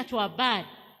 news that were bad.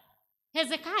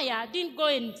 Hezekiah didn't go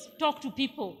and talk to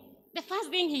people. The first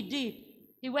thing he did,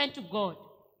 he went to God.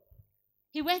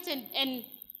 He went and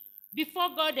before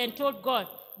God and told God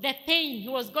the pain he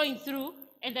was going through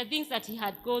and the things that he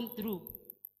had gone through.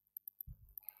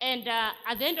 And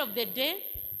at the end of the day,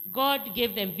 God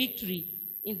gave them victory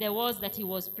in the wars that he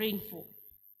was praying for.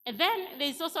 And then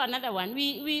there's also another one.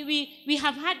 We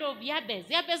have heard of Jabez.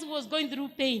 Jabez was going through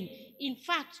pain. In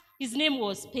fact, his name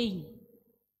was Pain.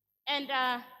 And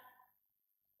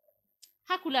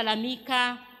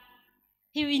hakulalamika.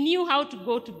 He knew how to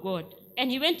go to God. And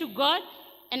he went to God,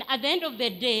 and at the end of the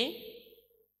day,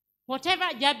 whatever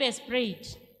Jabez prayed,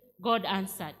 God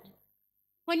answered.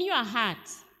 When you are hurt,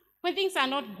 when things are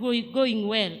not going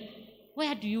well,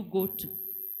 where do you go to?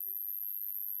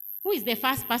 Who is the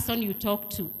first person you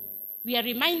talk to? We are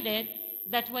reminded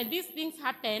that when these things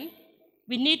happen,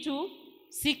 we need to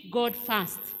seek God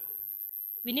first.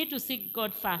 We need to seek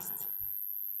God first.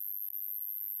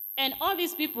 And all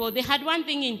these people, they had one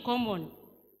thing in common,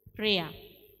 prayer.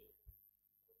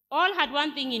 All had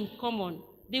one thing in common.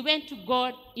 They went to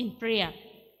God in prayer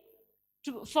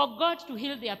for God to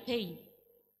heal their pain.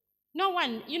 No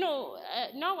one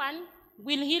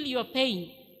will heal your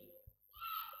pain.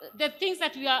 The things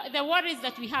that the worries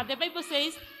that we have, the Bible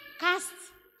says,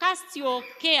 cast your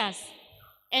cares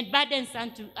and burdens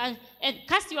and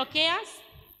cast your cares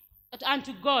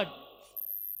unto God.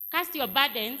 Cast your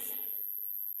burdens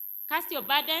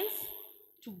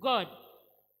to God,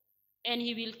 and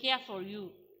he will care for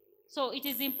you. So it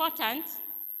is important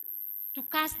to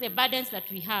cast the burdens that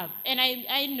we have. And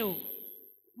I know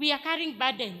We are carrying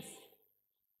burdens.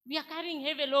 We are carrying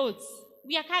heavy loads.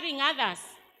 We are carrying others.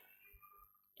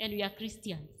 And we are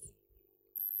Christians.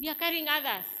 We are carrying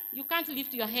others. You can't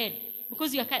lift your head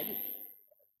because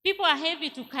people are heavy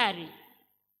to carry.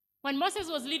 When Moses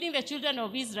was leading the children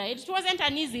of Israel, it wasn't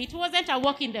it wasn't a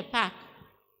walk in the park.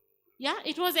 Yeah,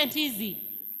 it wasn't easy.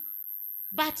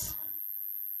 But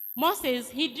Moses,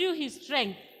 he drew his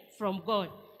strength from God.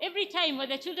 Every time when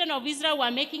the children of Israel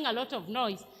were making a lot of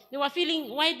noise, they were feeling,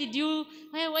 why did you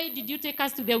take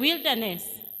us to the wilderness?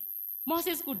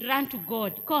 Moses could run to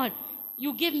God. God,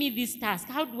 you gave me this task.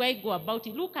 How do I go about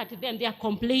it? Look at them. They are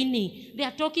complaining. They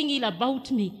are talking ill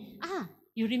about me.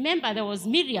 You remember there was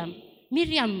Miriam,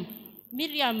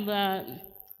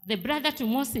 the brother to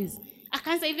Moses.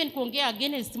 Akaanza even kuongea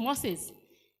against Moses.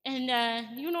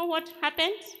 And you know what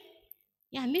happened?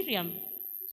 Yeah, Miriam.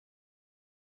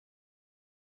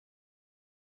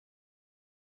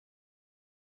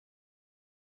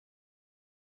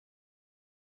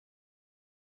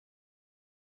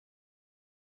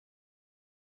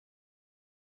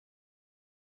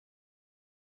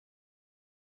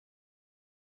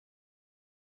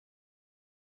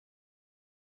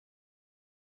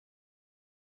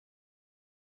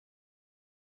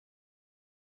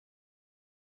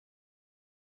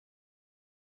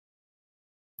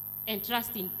 And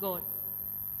trust in God.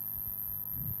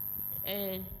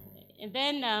 And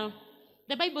then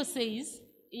the Bible says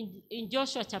in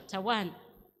Joshua chapter 1,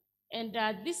 and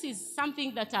this is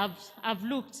something that I've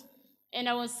looked, and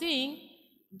I was seeing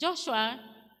Joshua,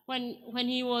 when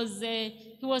he was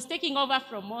taking over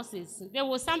from Moses, there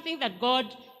was something that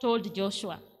God told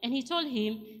Joshua, and he told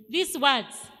him, these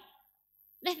words,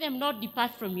 let them not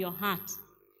depart from your heart,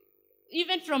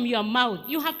 even from your mouth.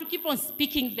 You have to keep on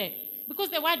speaking them, because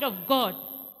the word of God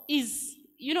is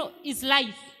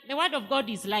life. The word of God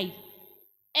is life.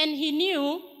 And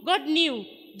God knew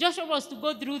Joshua was to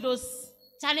go through those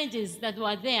challenges that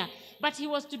were there, but he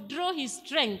was to draw his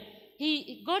strength.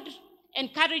 God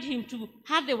encouraged him to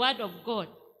have the word of God,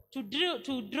 to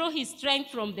draw his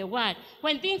strength from the word.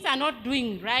 When things are not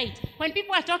doing right, when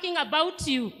people are talking about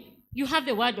you, you have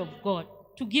the word of God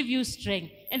to give you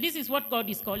strength. And this is what God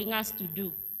is calling us to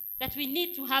do, that we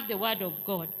need to have the word of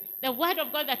God. The word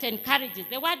of God that encourages,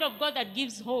 the word of God that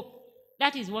gives hope.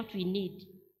 That is what we need.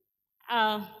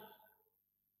 And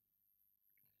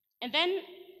then,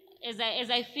 as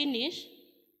I finish,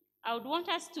 I would want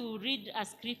us to read a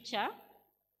scripture.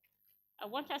 I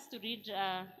want us to read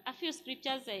a few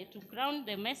scriptures to ground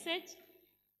the message.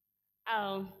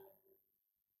 I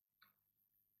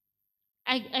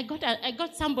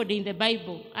got somebody in the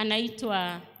Bible,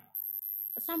 anaitwa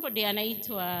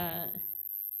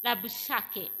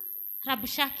Rabshake.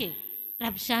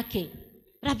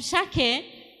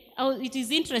 It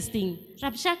is interesting.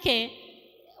 Rabshake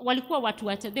walikuwa watu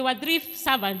wacha. They were 3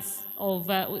 servants of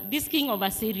this king of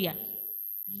Assyria.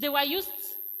 They were used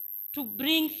to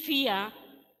bring fear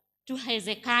to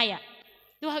Hezekiah.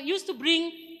 They were used to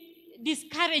bring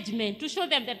discouragement, to show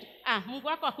them that Mungu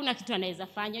wako hakuna kitu anaweza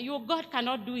fanya. Your God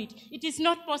cannot do it. It is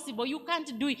not possible. You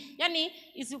can't do it. Yani,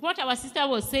 is what our sister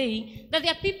was saying, that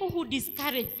there are people who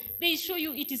discourage. They show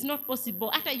you it is not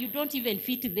possible. After you don't even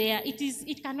fit there,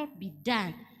 it cannot be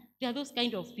done. There are those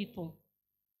kind of people.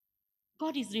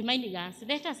 God is reminding us,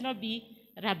 let us not be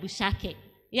Rabushake.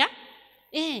 Yeah?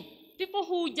 People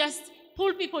who just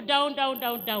pull people down.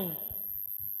 And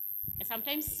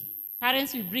sometimes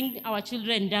parents will bring our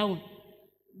children down.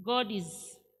 God is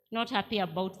not happy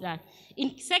about that. In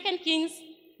 2 Kings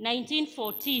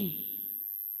 19:14,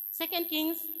 2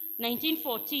 Kings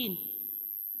 19:14,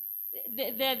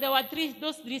 there were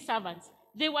those 3 servants.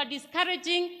 They were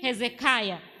discouraging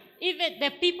Hezekiah. Even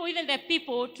the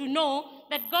people to know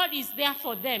that God is there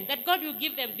for them, that God will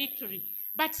give them victory.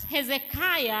 But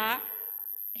Hezekiah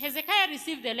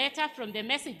received the letter from the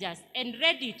messengers and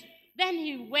read it. Then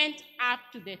he went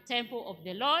up to the temple of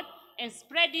the Lord and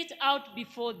spread it out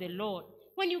before the Lord.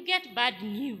 When you get bad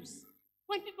news,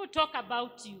 when people talk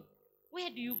about you, where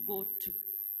do you go to?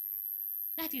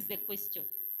 That is the question.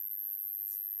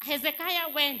 Hezekiah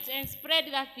went and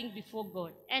spread that thing before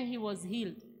God, and he was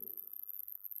healed.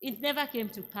 It never came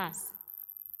to pass.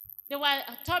 There were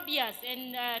Tobias,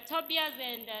 and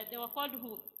they were called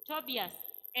who? Tobias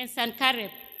and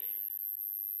Sankareb.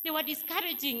 They were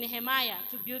discouraging Nehemiah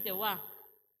to build the wall.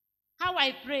 How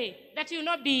I pray that you will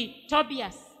not be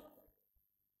Tobias.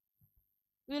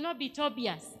 You will not be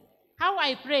Tobias. How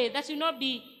I pray that you will not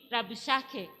be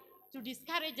Rabushake, to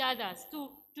discourage others,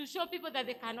 to show people that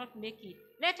they cannot make it.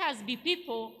 Let us be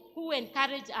people who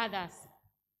encourage others.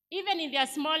 Even in their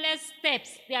smallest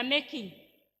steps they are making.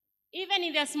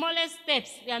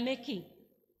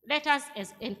 let us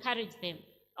encourage them.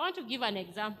 I want to give an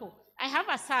example. I have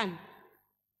a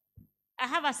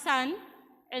son,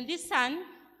 and this son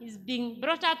is being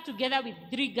brought up together with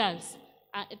 3 girls,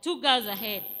 2 girls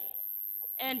ahead.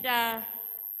 And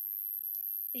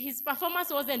his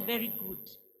performance wasn't very good.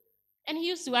 And he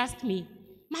used to ask me,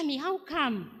 "Mommy, how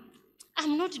come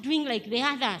I'm not doing like the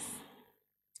others?"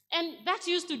 And that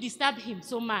used to disturb him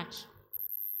so much.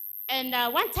 And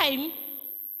one time,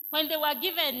 when they were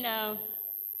given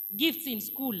gifts in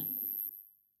school,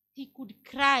 he could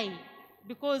cry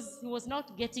because he was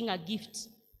not getting a gift.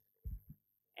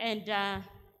 And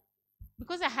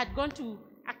because I had gone to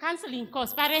a counseling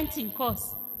course, parenting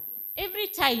course, every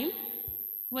time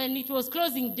when it was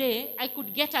closing day, I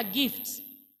could get a gift.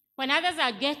 When others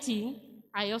are getting,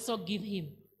 I also give him.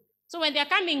 So when they're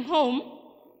coming home,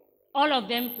 all of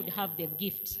them could have their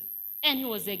gift. And he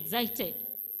was excited.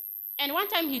 And one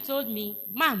time he told me,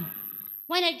 "Mom,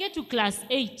 when I get to class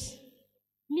 8,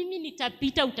 mimi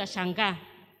nitapita utashangaa.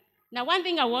 Now one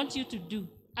thing I want you to do,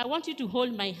 I want you to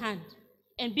hold my hand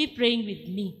and be praying with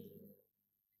me."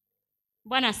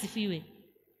 Bwana asifiwe.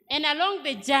 And along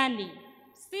the journey,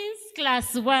 since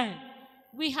class 1,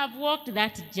 we have walked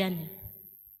that journey.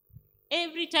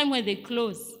 Every time when they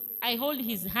close, I hold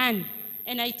his hand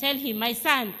and I tell him, "My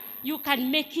son, you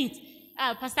can make it.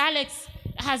 Pastor Alex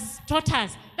has taught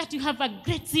us that you have a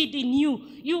great seed in you.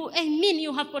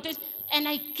 You have potential." And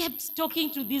I kept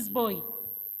talking to this boy.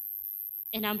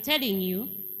 And I'm telling you,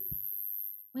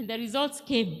 when the results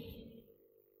came,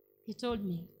 he told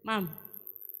me, "Mom,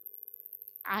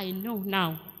 I know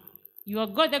now. You are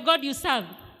God, the God you serve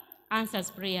answers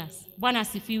prayers." Bwana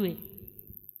asifiwe.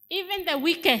 Even the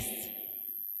weakest,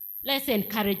 let's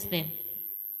encourage them.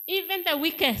 Even the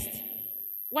weakest,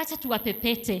 wacha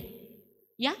tuwapepete.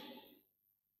 Yeah?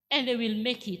 And they will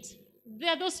make it. They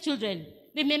are those children.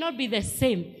 They may not be the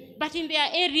same, but in their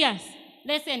areas,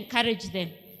 let's encourage them.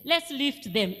 Let's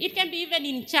lift them. It can be even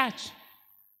in church.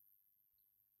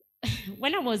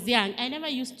 When I was young, I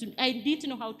didn't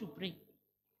know how to pray.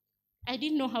 I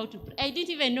didn't know how to pray. I didn't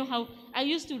even know how. I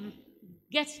used to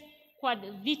get kwa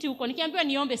vitu huko. Nikiambiwa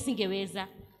niombe singeweza.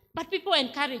 But people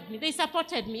encouraged me. They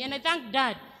supported me. And I thank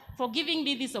Dad for giving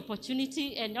me this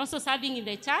opportunity and also serving in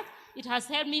the church. It has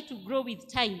helped me to grow with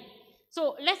time.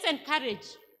 So let's encourage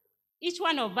each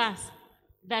one of us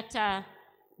that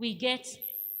we get,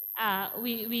 a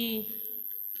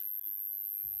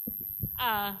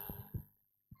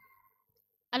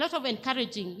lot of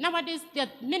encouraging. Nowadays, there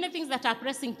are many things that are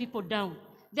pressing people down.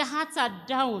 Their hearts are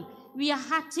down. We are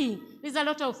hurting. There's a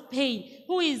lot of pain.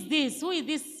 Who is this? Who is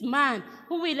this man?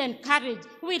 Who will encourage?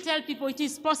 Who will tell people it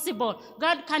is possible?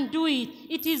 God can do it.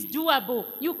 It is doable.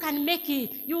 You can make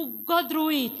it. You go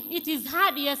through it. It is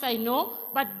hard, yes, I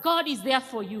know, but God is there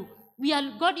for you.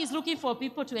 God is looking for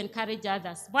people to encourage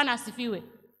others. Bwana asifiwe.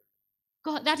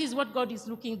 God, that is what God is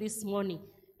looking this morning.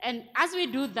 And as we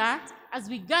do that, as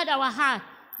we guard our heart,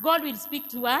 God will speak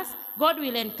to us. God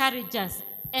will encourage us.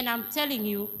 And I'm telling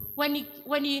you,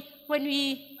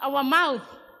 our mouth,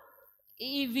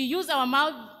 if we use our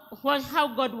mouth how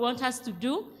God wants us to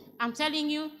do, I'm telling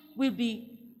you, we'll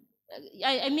be,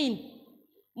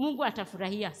 Mungu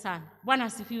atafurahia sana. Bwana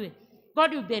asifiwe.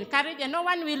 God will be encouraged and no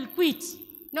one will quit.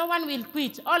 No one will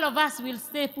quit. All of us will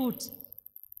stay put.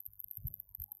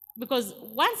 Because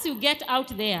once you get out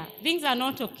there, things are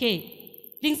not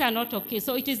okay. Things are not okay.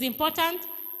 So it is important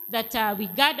that we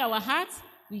guard our hearts,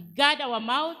 we guard our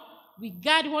mouth, we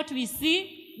guard what we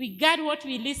see, we guard what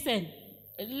we listen.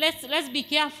 Let's be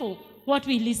careful what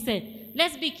we listen.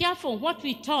 Let's be careful what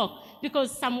we talk,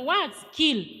 because some words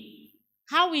kill.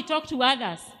 How we talk to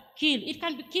others kill. It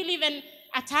can kill even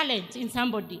a talent in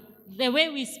somebody. The way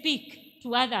we speak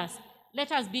to others.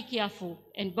 Let us be careful,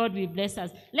 and God will bless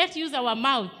us. Let's use our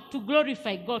mouth to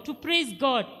glorify God, to praise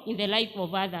God in the life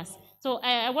of others. So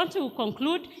I want to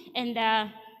conclude,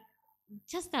 and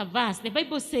just a verse. The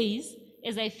Bible says,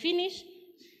 as I finish,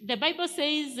 the Bible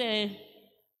says,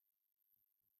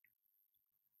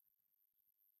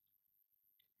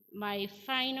 my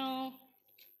final,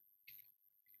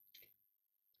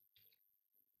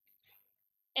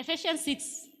 Ephesians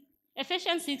 6:10.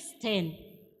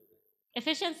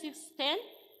 Ephesians 6:10,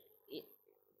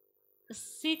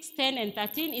 6:10 and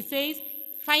 13, it says,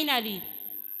 finally,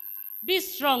 be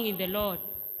strong in the Lord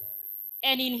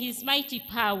and in his mighty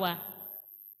power.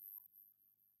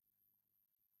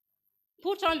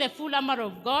 Put on the full armor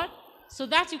of God so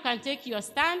that you can take your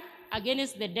stand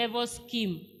against the devil's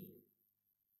scheme.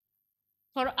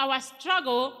 For our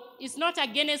struggle is not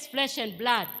against flesh and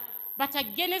blood, but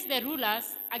against the rulers,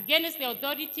 against the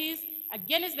authorities,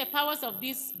 against the powers of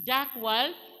this dark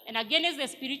world, and against the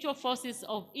spiritual forces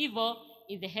of evil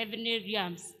in the heavenly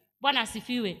realms. Bwana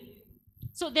asifiwe.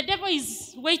 So the devil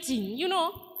is waiting,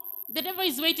 the devil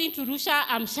is waiting to rusha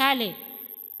mshale.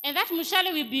 And that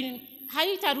mshale will be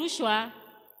haitarushwa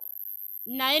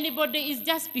na anybody, is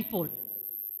just people.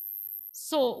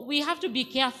 So we have to be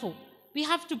careful. We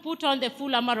have to put on the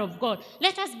full armor of God.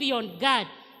 Let us be on guard.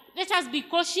 Let us be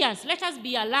cautious. Let us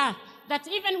be alert. That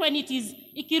even when it is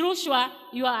ikirushwa,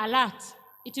 you are alert.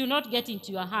 It will not get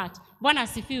into your heart. Bwana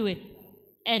asifiwe.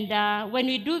 And when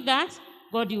we do that,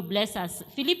 God will bless us.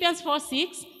 Philippians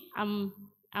 4:6.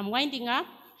 I'm winding up.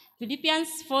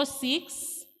 Philippians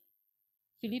 4:6.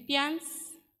 Philippians.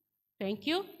 Thank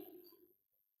you.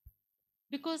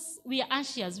 Because we are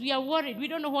anxious, we are worried, we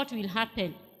don't know what will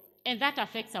happen. And that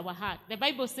affects our heart. The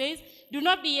Bible says, do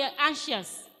not be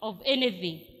anxious of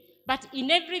anything, but in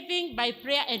everything by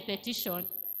prayer and petition,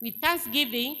 with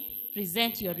thanksgiving,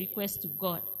 present your request to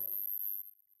God.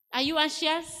 Are you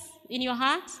anxious in your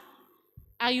heart?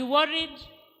 Are you worried?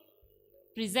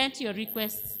 Present your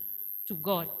requests to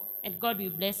God, and God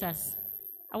will bless us.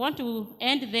 I want to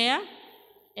end there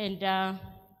and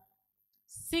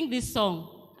sing this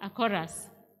song. A chorus.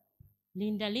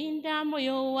 Linda, linda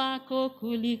moyo wako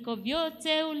kuliko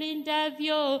vyote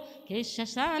ulindavyo, kesha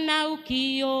sana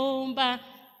ukiomba.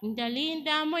 Linda,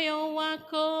 linda moyo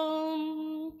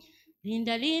wako.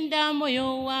 Linda, linda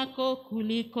moyo wako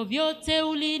kuliko vyote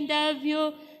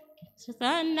ulindavyo, kesha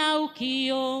sana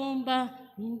ukiomba.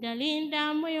 Linda,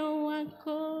 linda moyo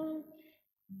wako.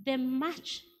 The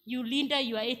much you linda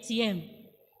your ATM,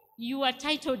 your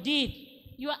title deed,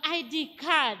 your ID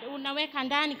card, unaweka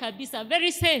ndani kabisa,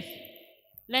 very safe.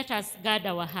 Let us guard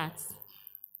our hearts.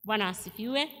 Bwana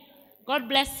asifiwe. God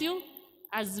bless you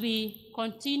as we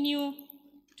continue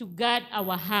to guard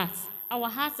our hearts. Our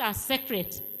hearts are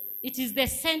sacred. It is the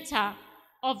center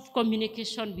of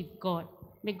communication with God.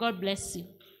 May God bless you.